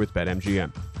you wager with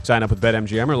BetMGM. Sign up with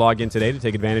BetMGM or log in today to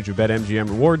take advantage of BetMGM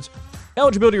Rewards.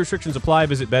 Eligibility restrictions apply.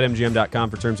 Visit BetMGM.com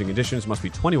for terms and conditions. Must be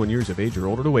 21 years of age or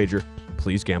older to wager.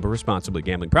 Please gamble responsibly.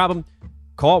 Gambling problem?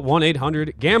 Call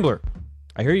 1-800-GAMBLER.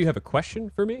 I hear you have a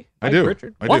question for me, Mike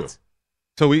Pritchard? I do.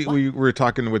 So we were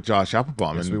talking with Josh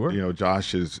Applebaum, Yes, and we were. you know,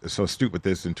 Josh is so astute with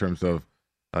this in terms of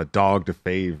dog to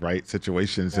fave, right,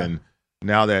 situations. Yeah. And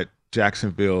now that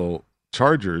Jacksonville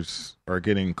Chargers are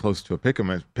getting close to pick 'em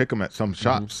at some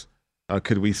shops,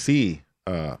 could we see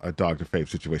a dog to fave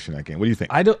situation in that game? What do you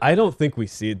think? I don't think we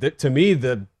see it. To me,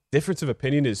 the difference of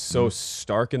opinion is so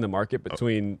stark in the market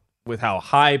between with how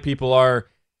high people are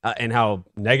and how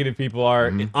negative people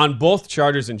are on both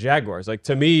Chargers and Jaguars. Like,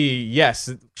 to me,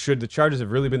 yes, should the Chargers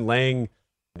have really been laying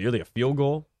nearly a field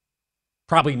goal?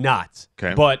 Probably not.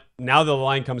 Okay. But now the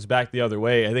line comes back the other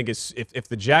way. I think if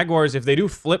the Jaguars, if they do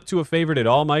flip to a favorite at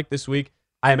all, Mike, this week,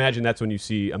 I imagine that's when you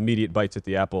see immediate bites at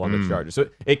the apple on the Chargers. So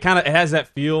it has that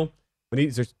feel when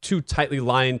there's two tightly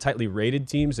lined, tightly rated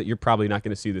teams that you're probably not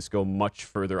going to see this go much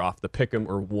further off the pick'em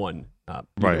or one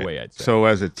either way, I'd say. So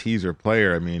as a teaser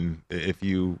player, I mean, if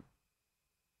you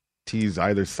tease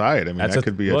either side, I mean, that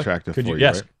could be attractive for you,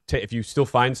 yes. Right? If you still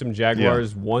find some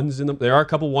Jaguars ones in them, there are a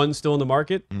couple ones still in the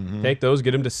market. Take those,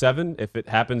 get them to 7. If it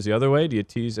happens the other way, do you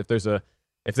tease if there's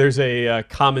a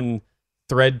common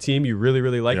thread team you really,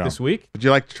 really like this week? Would you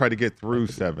like to try to get through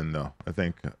 7 though? I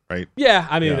think, right? Yeah,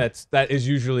 I mean that is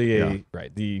usually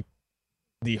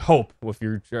the hope if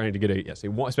you're trying to get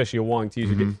especially a Wong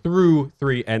teaser, get through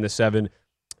 3 and the 7.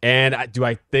 And do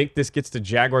I think this gets to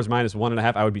Jaguars minus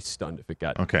 1.5? I would be stunned if it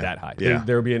got that high. Yeah.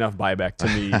 There would be enough buyback to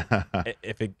me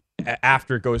if it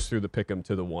after it goes through the pick'em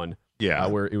to the 1. Yeah,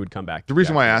 where it would come back. The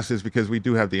reason why I asked is because we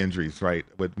do have the injuries, right,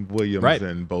 with Williams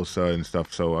and Bosa and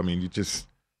stuff. So I mean, you just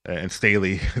and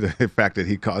Staley, the fact that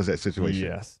he caused that situation.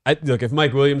 Yes, look, if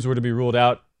Mike Williams were to be ruled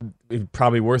out, it'd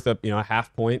probably worth a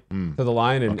half point to the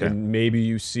line, and maybe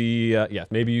you see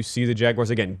the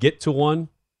Jaguars again get to 1.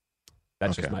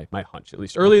 That's just my hunch, at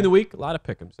least early in the week. A lot of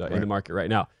pick'ems in the market right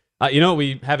now. You know what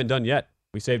we haven't done yet?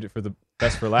 We saved it for the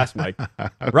best for last, Mike.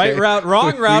 Right route,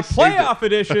 wrong route, playoff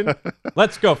edition.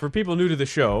 Let's go. For people new to the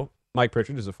show, Mike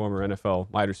Pritchard is a former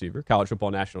NFL wide receiver, college football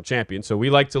national champion. So we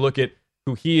like to look at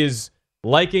who he is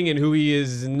liking and who he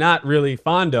is not really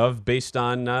fond of based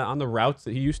on the routes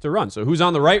that he used to run. So who's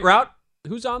on the right route?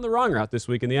 Who's on the wrong route this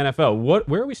week in the NFL?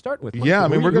 Where are we starting with? Mike? Yeah, I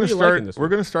mean, we're going to start. We're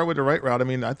going to start with the right route. I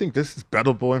mean, I think this is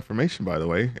bettable information, by the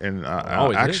way, and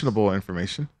actionable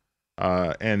information,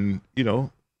 and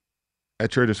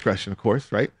at your discretion, of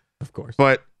course, right? Of course.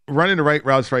 But running the right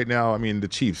routes right now, I mean, the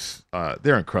Chiefs,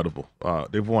 they're incredible.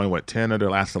 They've won 10 of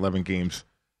their last 11 games.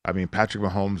 I mean, Patrick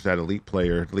Mahomes, that elite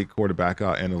player, elite quarterback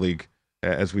in the league,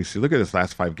 as we see. Look at his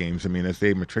last 5 games. I mean, as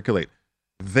they matriculate.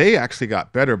 They actually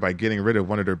got better by getting rid of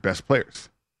one of their best players.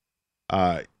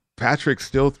 Patrick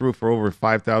still threw for over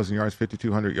 5,000 yards,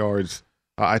 5,200 yards.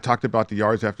 I talked about the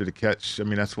yards after the catch. I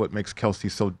mean, that's what makes Kelsey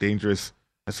so dangerous.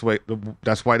 That's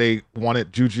why they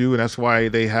wanted Juju, and that's why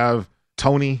they have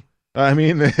Tony. I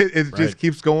mean, it just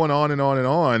keeps going on and on and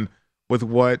on with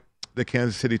what the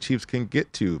Kansas City Chiefs can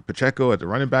get to. Pacheco at the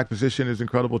running back position is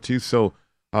incredible too. So,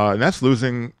 and that's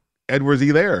losing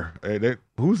Edwards-Helaire.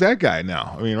 Who's that guy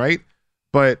now? I mean, right?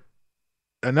 But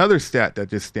another stat that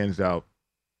just stands out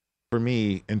for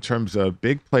me in terms of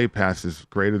big play passes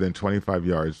greater than 25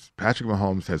 yards, Patrick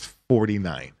Mahomes has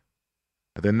 49.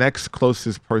 The next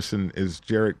closest person is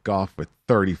Jared Goff with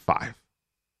 35.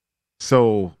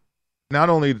 So not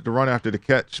only the run after the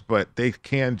catch, but they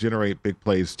can generate big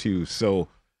plays too. So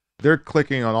they're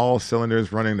clicking on all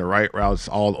cylinders, running the right routes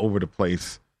all over the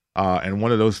place. And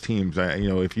one of those teams,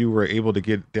 if you were able to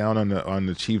get down on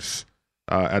the Chiefs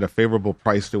at a favorable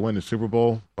price to win the Super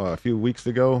Bowl a few weeks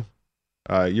ago,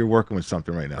 you're working with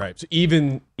something right now. Right. So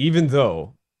even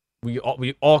though we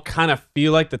all kind of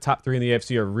feel like the top 3 in the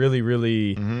AFC are really,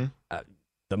 really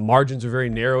the margins are very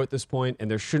narrow at this point, and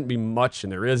there shouldn't be much,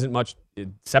 and there isn't much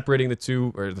separating the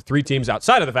 2 or the 3 teams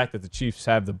outside of the fact that the Chiefs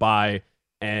have the bye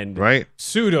and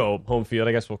pseudo home field.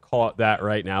 I guess we'll call it that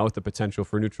right now with the potential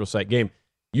for a neutral site game.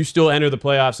 You still enter the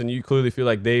playoffs, and you clearly feel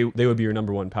like they would be your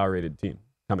number 1 power rated team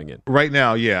coming in right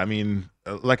now. Yeah, I mean,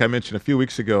 like I mentioned a few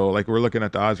weeks ago, like we're looking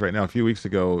at the odds right now. A few weeks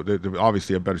ago, they're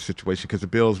obviously a better situation because the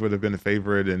Bills would have been the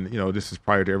favorite, and this is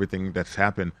prior to everything that's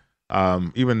happened.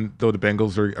 Even though the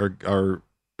Bengals are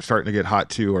starting to get hot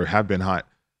too, or have been hot.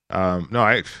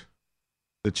 The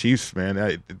Chiefs,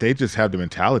 man, they just have the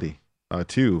mentality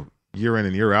too, year in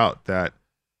and year out, that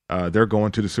they're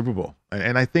going to the Super Bowl,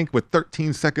 and I think with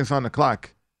 13 seconds on the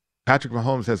clock, Patrick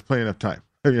Mahomes has plenty of time.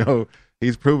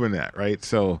 He's proven that, right?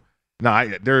 So,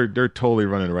 they're totally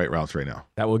running the right routes right now.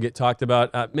 That will get talked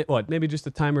about. Maybe just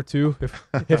a time or two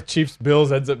if Chiefs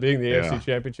Bills ends up being the AFC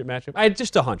Championship matchup.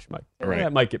 Just a hunch, Mike.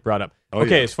 That might get brought up.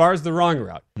 As far as the wrong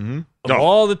route, of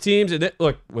all the teams,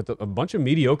 look, with a bunch of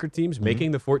mediocre teams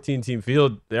making the 14-team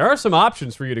field, there are some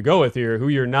options for you to go with here. Who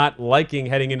you're not liking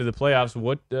heading into the playoffs?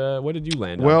 What did you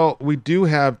land on? Well, we do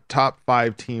have top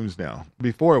 5 teams now.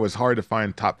 Before, it was hard to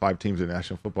find top 5 teams in the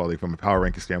National Football League from a power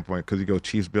ranking standpoint because you go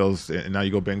Chiefs, Bills, and now you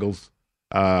go Bengals.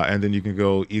 And then you can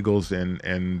go Eagles and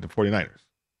the 49ers.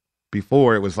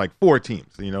 Before, it was like 4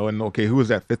 teams, and who was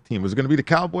that 5th team? Was it going to be the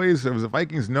Cowboys? Or was the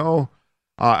Vikings? No.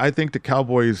 I think the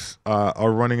Cowboys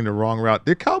are running the wrong route.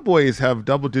 The Cowboys have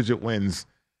double-digit wins,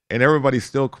 and everybody's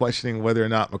still questioning whether or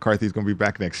not McCarthy's going to be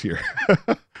back next year.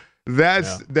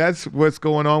 That's what's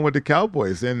going on with the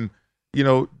Cowboys. And,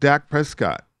 Dak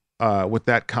Prescott with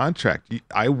that contract,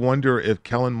 I wonder if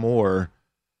Kellen Moore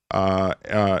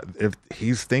if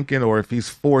he's thinking or if he's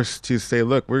forced to say,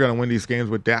 look, we're going to win these games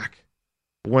with Dak,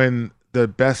 when the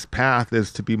best path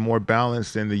is to be more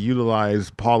balanced and to utilize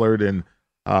Pollard and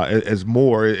as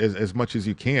much as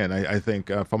you can, I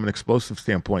think, from an explosive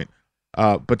standpoint.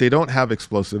 But they don't have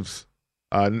explosives.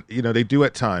 They do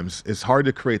at times. It's hard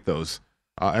to create those.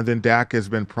 And then Dak has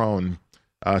been prone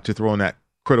to throwing that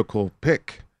critical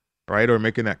pick, right, or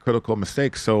making that critical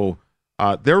mistake. So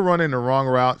they're running the wrong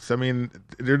routes. I mean,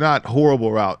 they're not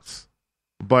horrible routes,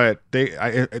 but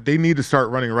they need to start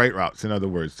running right routes, in other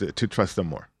words, to trust them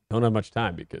more. Don't have much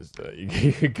time because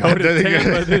you go to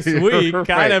Tampa this week. Right.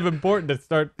 Kind of important to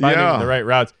start finding the right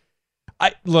routes.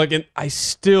 I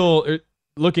still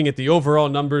looking at the overall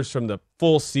numbers from the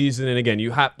full season. And again,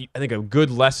 I think a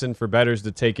good lesson for bettors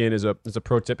to take in as a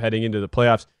pro tip heading into the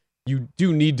playoffs. You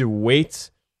do need to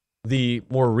weight the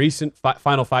more recent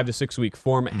final 5 to 6 week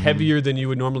form heavier than you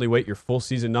would normally weight your full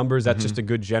season numbers. That's just a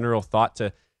good general thought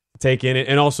to take in.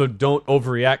 And also don't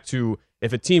overreact to,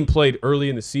 if a team played early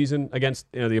in the season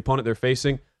against the opponent they're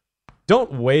facing,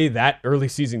 don't weigh that early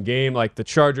season game like the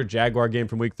Charger-Jaguar game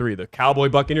from week 3, the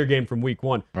Cowboy-Buccaneer game from week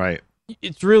 1. Right.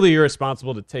 It's really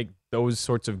irresponsible to take those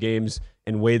sorts of games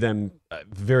and weigh them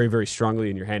very, very strongly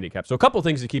in your handicap. So a couple of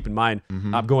things to keep in mind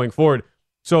going forward.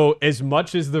 So as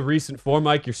much as the recent form,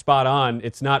 Mike, you're spot on,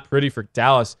 it's not pretty for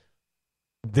Dallas.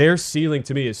 Their ceiling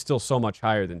to me is still so much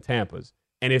higher than Tampa's.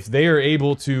 And if they are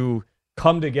able to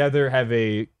come together, have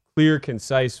a clear,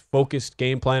 concise, focused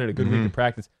game plan and a good week of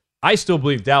practice, I still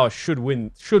believe Dallas should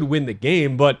win the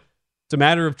game, but it's a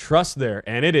matter of trust there,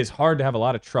 and it is hard to have a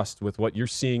lot of trust with what you're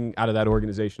seeing out of that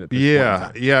organization at this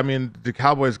point. Yeah. I mean, the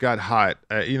Cowboys got hot.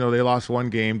 They lost one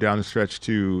game down the stretch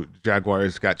to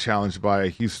Jaguars, got challenged by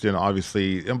Houston,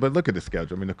 obviously. But look at the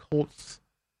schedule. I mean, the Colts,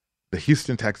 the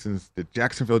Houston Texans, the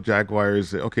Jacksonville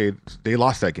Jaguars, okay, they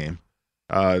lost that game.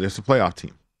 There's a playoff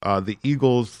team. The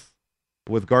Eagles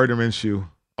with Gardner Minshew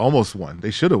almost won.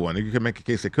 They should have won. You could make a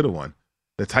case they could have won.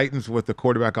 The Titans with the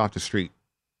quarterback off the street,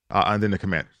 and then the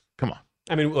Commanders. Come on.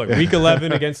 I mean, look, week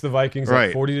 11 against the Vikings,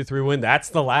 right. 40-3 win. That's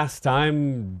the last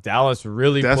time Dallas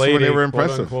really played when they were a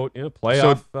impressive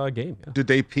playoff game. Yeah. Did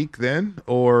they peak then,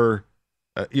 or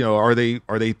are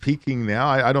they peaking now?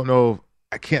 I don't know.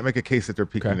 I can't make a case that they're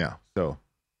peaking now. So,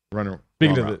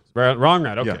 speaking of the wrong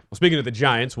route. Okay. Yeah. Well, speaking of the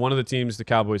Giants, one of the teams the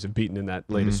Cowboys have beaten in that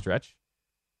latest stretch.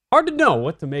 Hard to know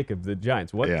what to make of the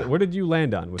Giants. Where did you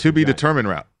land on? With to be determined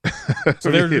route. So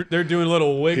they're doing a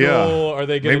little wiggle. Yeah. Are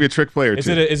they gonna, maybe a trick play or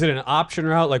two? Is it an option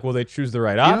route? Like, will they choose the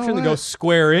right option to go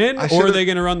square in, or are they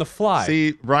going to run the fly?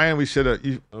 See, Ryan, we should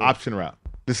have option route.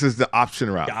 This is the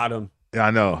option route. Got him. Yeah,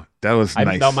 I know. That was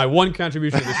nice. Now my one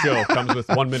contribution to the show comes with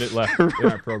 1 minute left in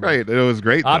our program. Right. It was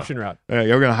great. Option route. Yeah,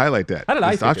 you're going to highlight that. How did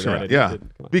I think option route? Yeah.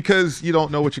 Because you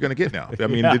don't know what you're going to get now. I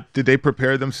mean, did they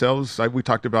prepare themselves? Like we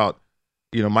talked about,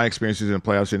 my experiences in the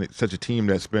playoffs, and it's such a team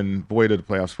that's been void of the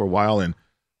playoffs for a while, and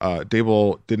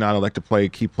Dable did not elect to play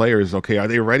key players. Okay, are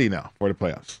they ready now for the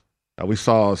playoffs? We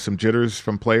saw some jitters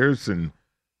from players, and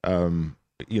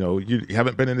you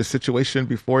haven't been in this situation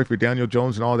before. If you're Daniel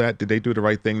Jones and all that, did they do the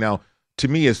right thing? Now, to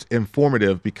me, it's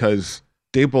informative because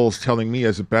Dable's telling me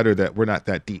as a bettor that we're not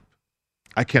that deep.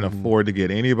 I can't afford to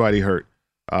get anybody hurt,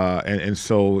 and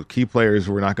so key players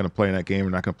we're not going to play in that game.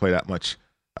 We're not going to play that much.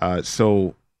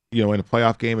 So. In a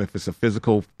playoff game, if it's a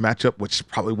physical matchup, which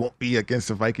probably won't be against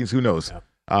the Vikings, who knows?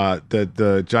 Yeah.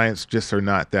 The Giants just are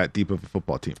not that deep of a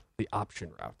football team. The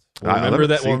option route. We'll remember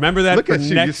that Look for at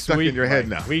you. next You're stuck week. in your head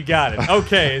now. We got it.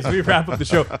 Okay, as we wrap up the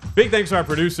show, big thanks to our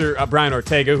producer, Brian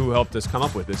Ortega, who helped us come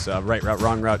up with this right route,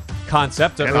 wrong route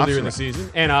concept earlier in the season.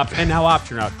 And now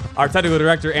option route. Our technical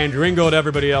director, Andrew Ringold,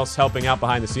 everybody else helping out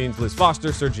behind the scenes, Liz Foster,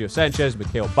 Sergio Sanchez,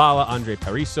 Mikhail Bala, Andre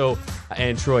Pariso,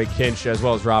 and Troy Kinch, as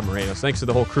well as Rob Morenos. Thanks to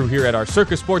the whole crew here at our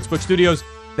Circus Sportsbook studios.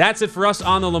 That's it for us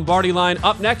on the Lombardi Line.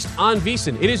 Up next on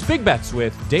VSiN, it is Big Bets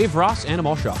with Dave Ross and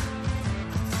Amal Shaw.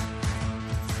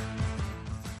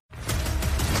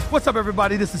 What's up,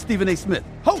 everybody? This is Stephen A. Smith,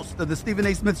 host of the Stephen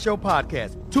A. Smith Show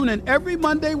podcast. Tune in every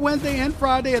Monday, Wednesday, and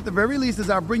Friday at the very least as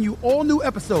I bring you all new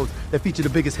episodes that feature the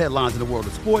biggest headlines in the world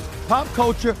of sports, pop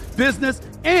culture, business,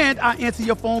 and I answer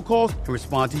your phone calls and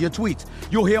respond to your tweets.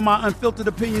 You'll hear my unfiltered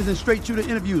opinions and straight-shooter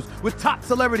interviews with top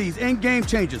celebrities and game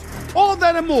changers. All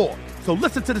that and more. So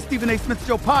listen to the Stephen A. Smith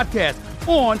Show podcast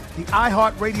on the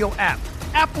iHeartRadio app,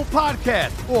 Apple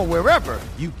Podcasts, or wherever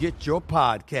you get your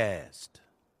podcast.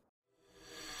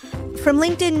 From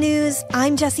LinkedIn News,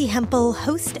 I'm Jessie Hempel,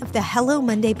 host of the Hello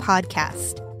Monday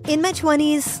podcast. In my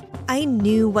 20s, I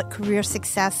knew what career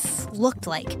success looked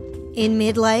like. In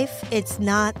midlife, it's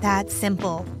not that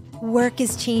simple. Work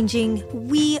is changing,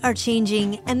 we are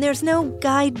changing, and there's no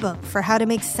guidebook for how to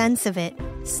make sense of it.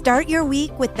 Start your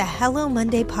week with the Hello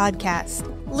Monday podcast.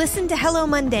 Listen to Hello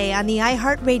Monday on the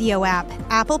iHeartRadio app,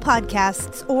 Apple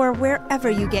Podcasts, or wherever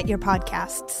you get your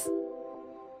podcasts.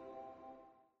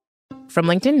 From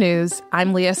LinkedIn News,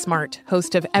 I'm Leah Smart,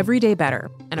 host of Everyday Better,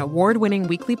 an award-winning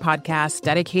weekly podcast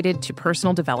dedicated to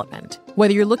personal development.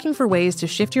 Whether you're looking for ways to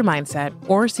shift your mindset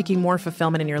or seeking more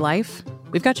fulfillment in your life,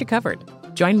 we've got you covered.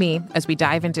 Join me as we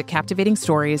dive into captivating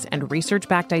stories and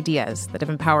research-backed ideas that have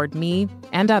empowered me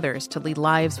and others to lead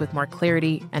lives with more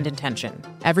clarity and intention.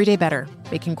 Everyday Better,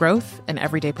 making growth an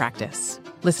everyday practice.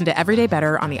 Listen to Everyday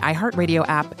Better on the iHeartRadio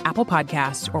app, Apple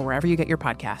Podcasts, or wherever you get your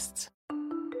podcasts.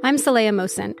 I'm Saleha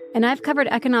Mohsin, and I've covered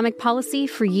economic policy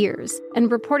for years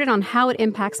and reported on how it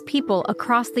impacts people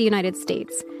across the United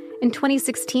States. In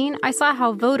 2016, I saw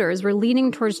how voters were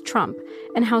leaning towards Trump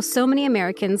and how so many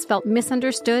Americans felt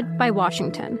misunderstood by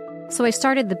Washington. So I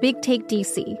started The Big Take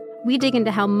DC. We dig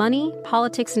into how money,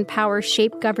 politics, and power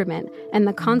shape government and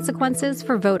the consequences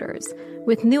for voters.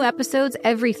 With new episodes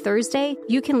every Thursday,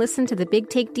 you can listen to The Big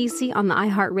Take DC on the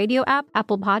iHeartRadio app,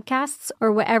 Apple Podcasts,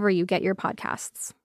 or wherever you get your podcasts.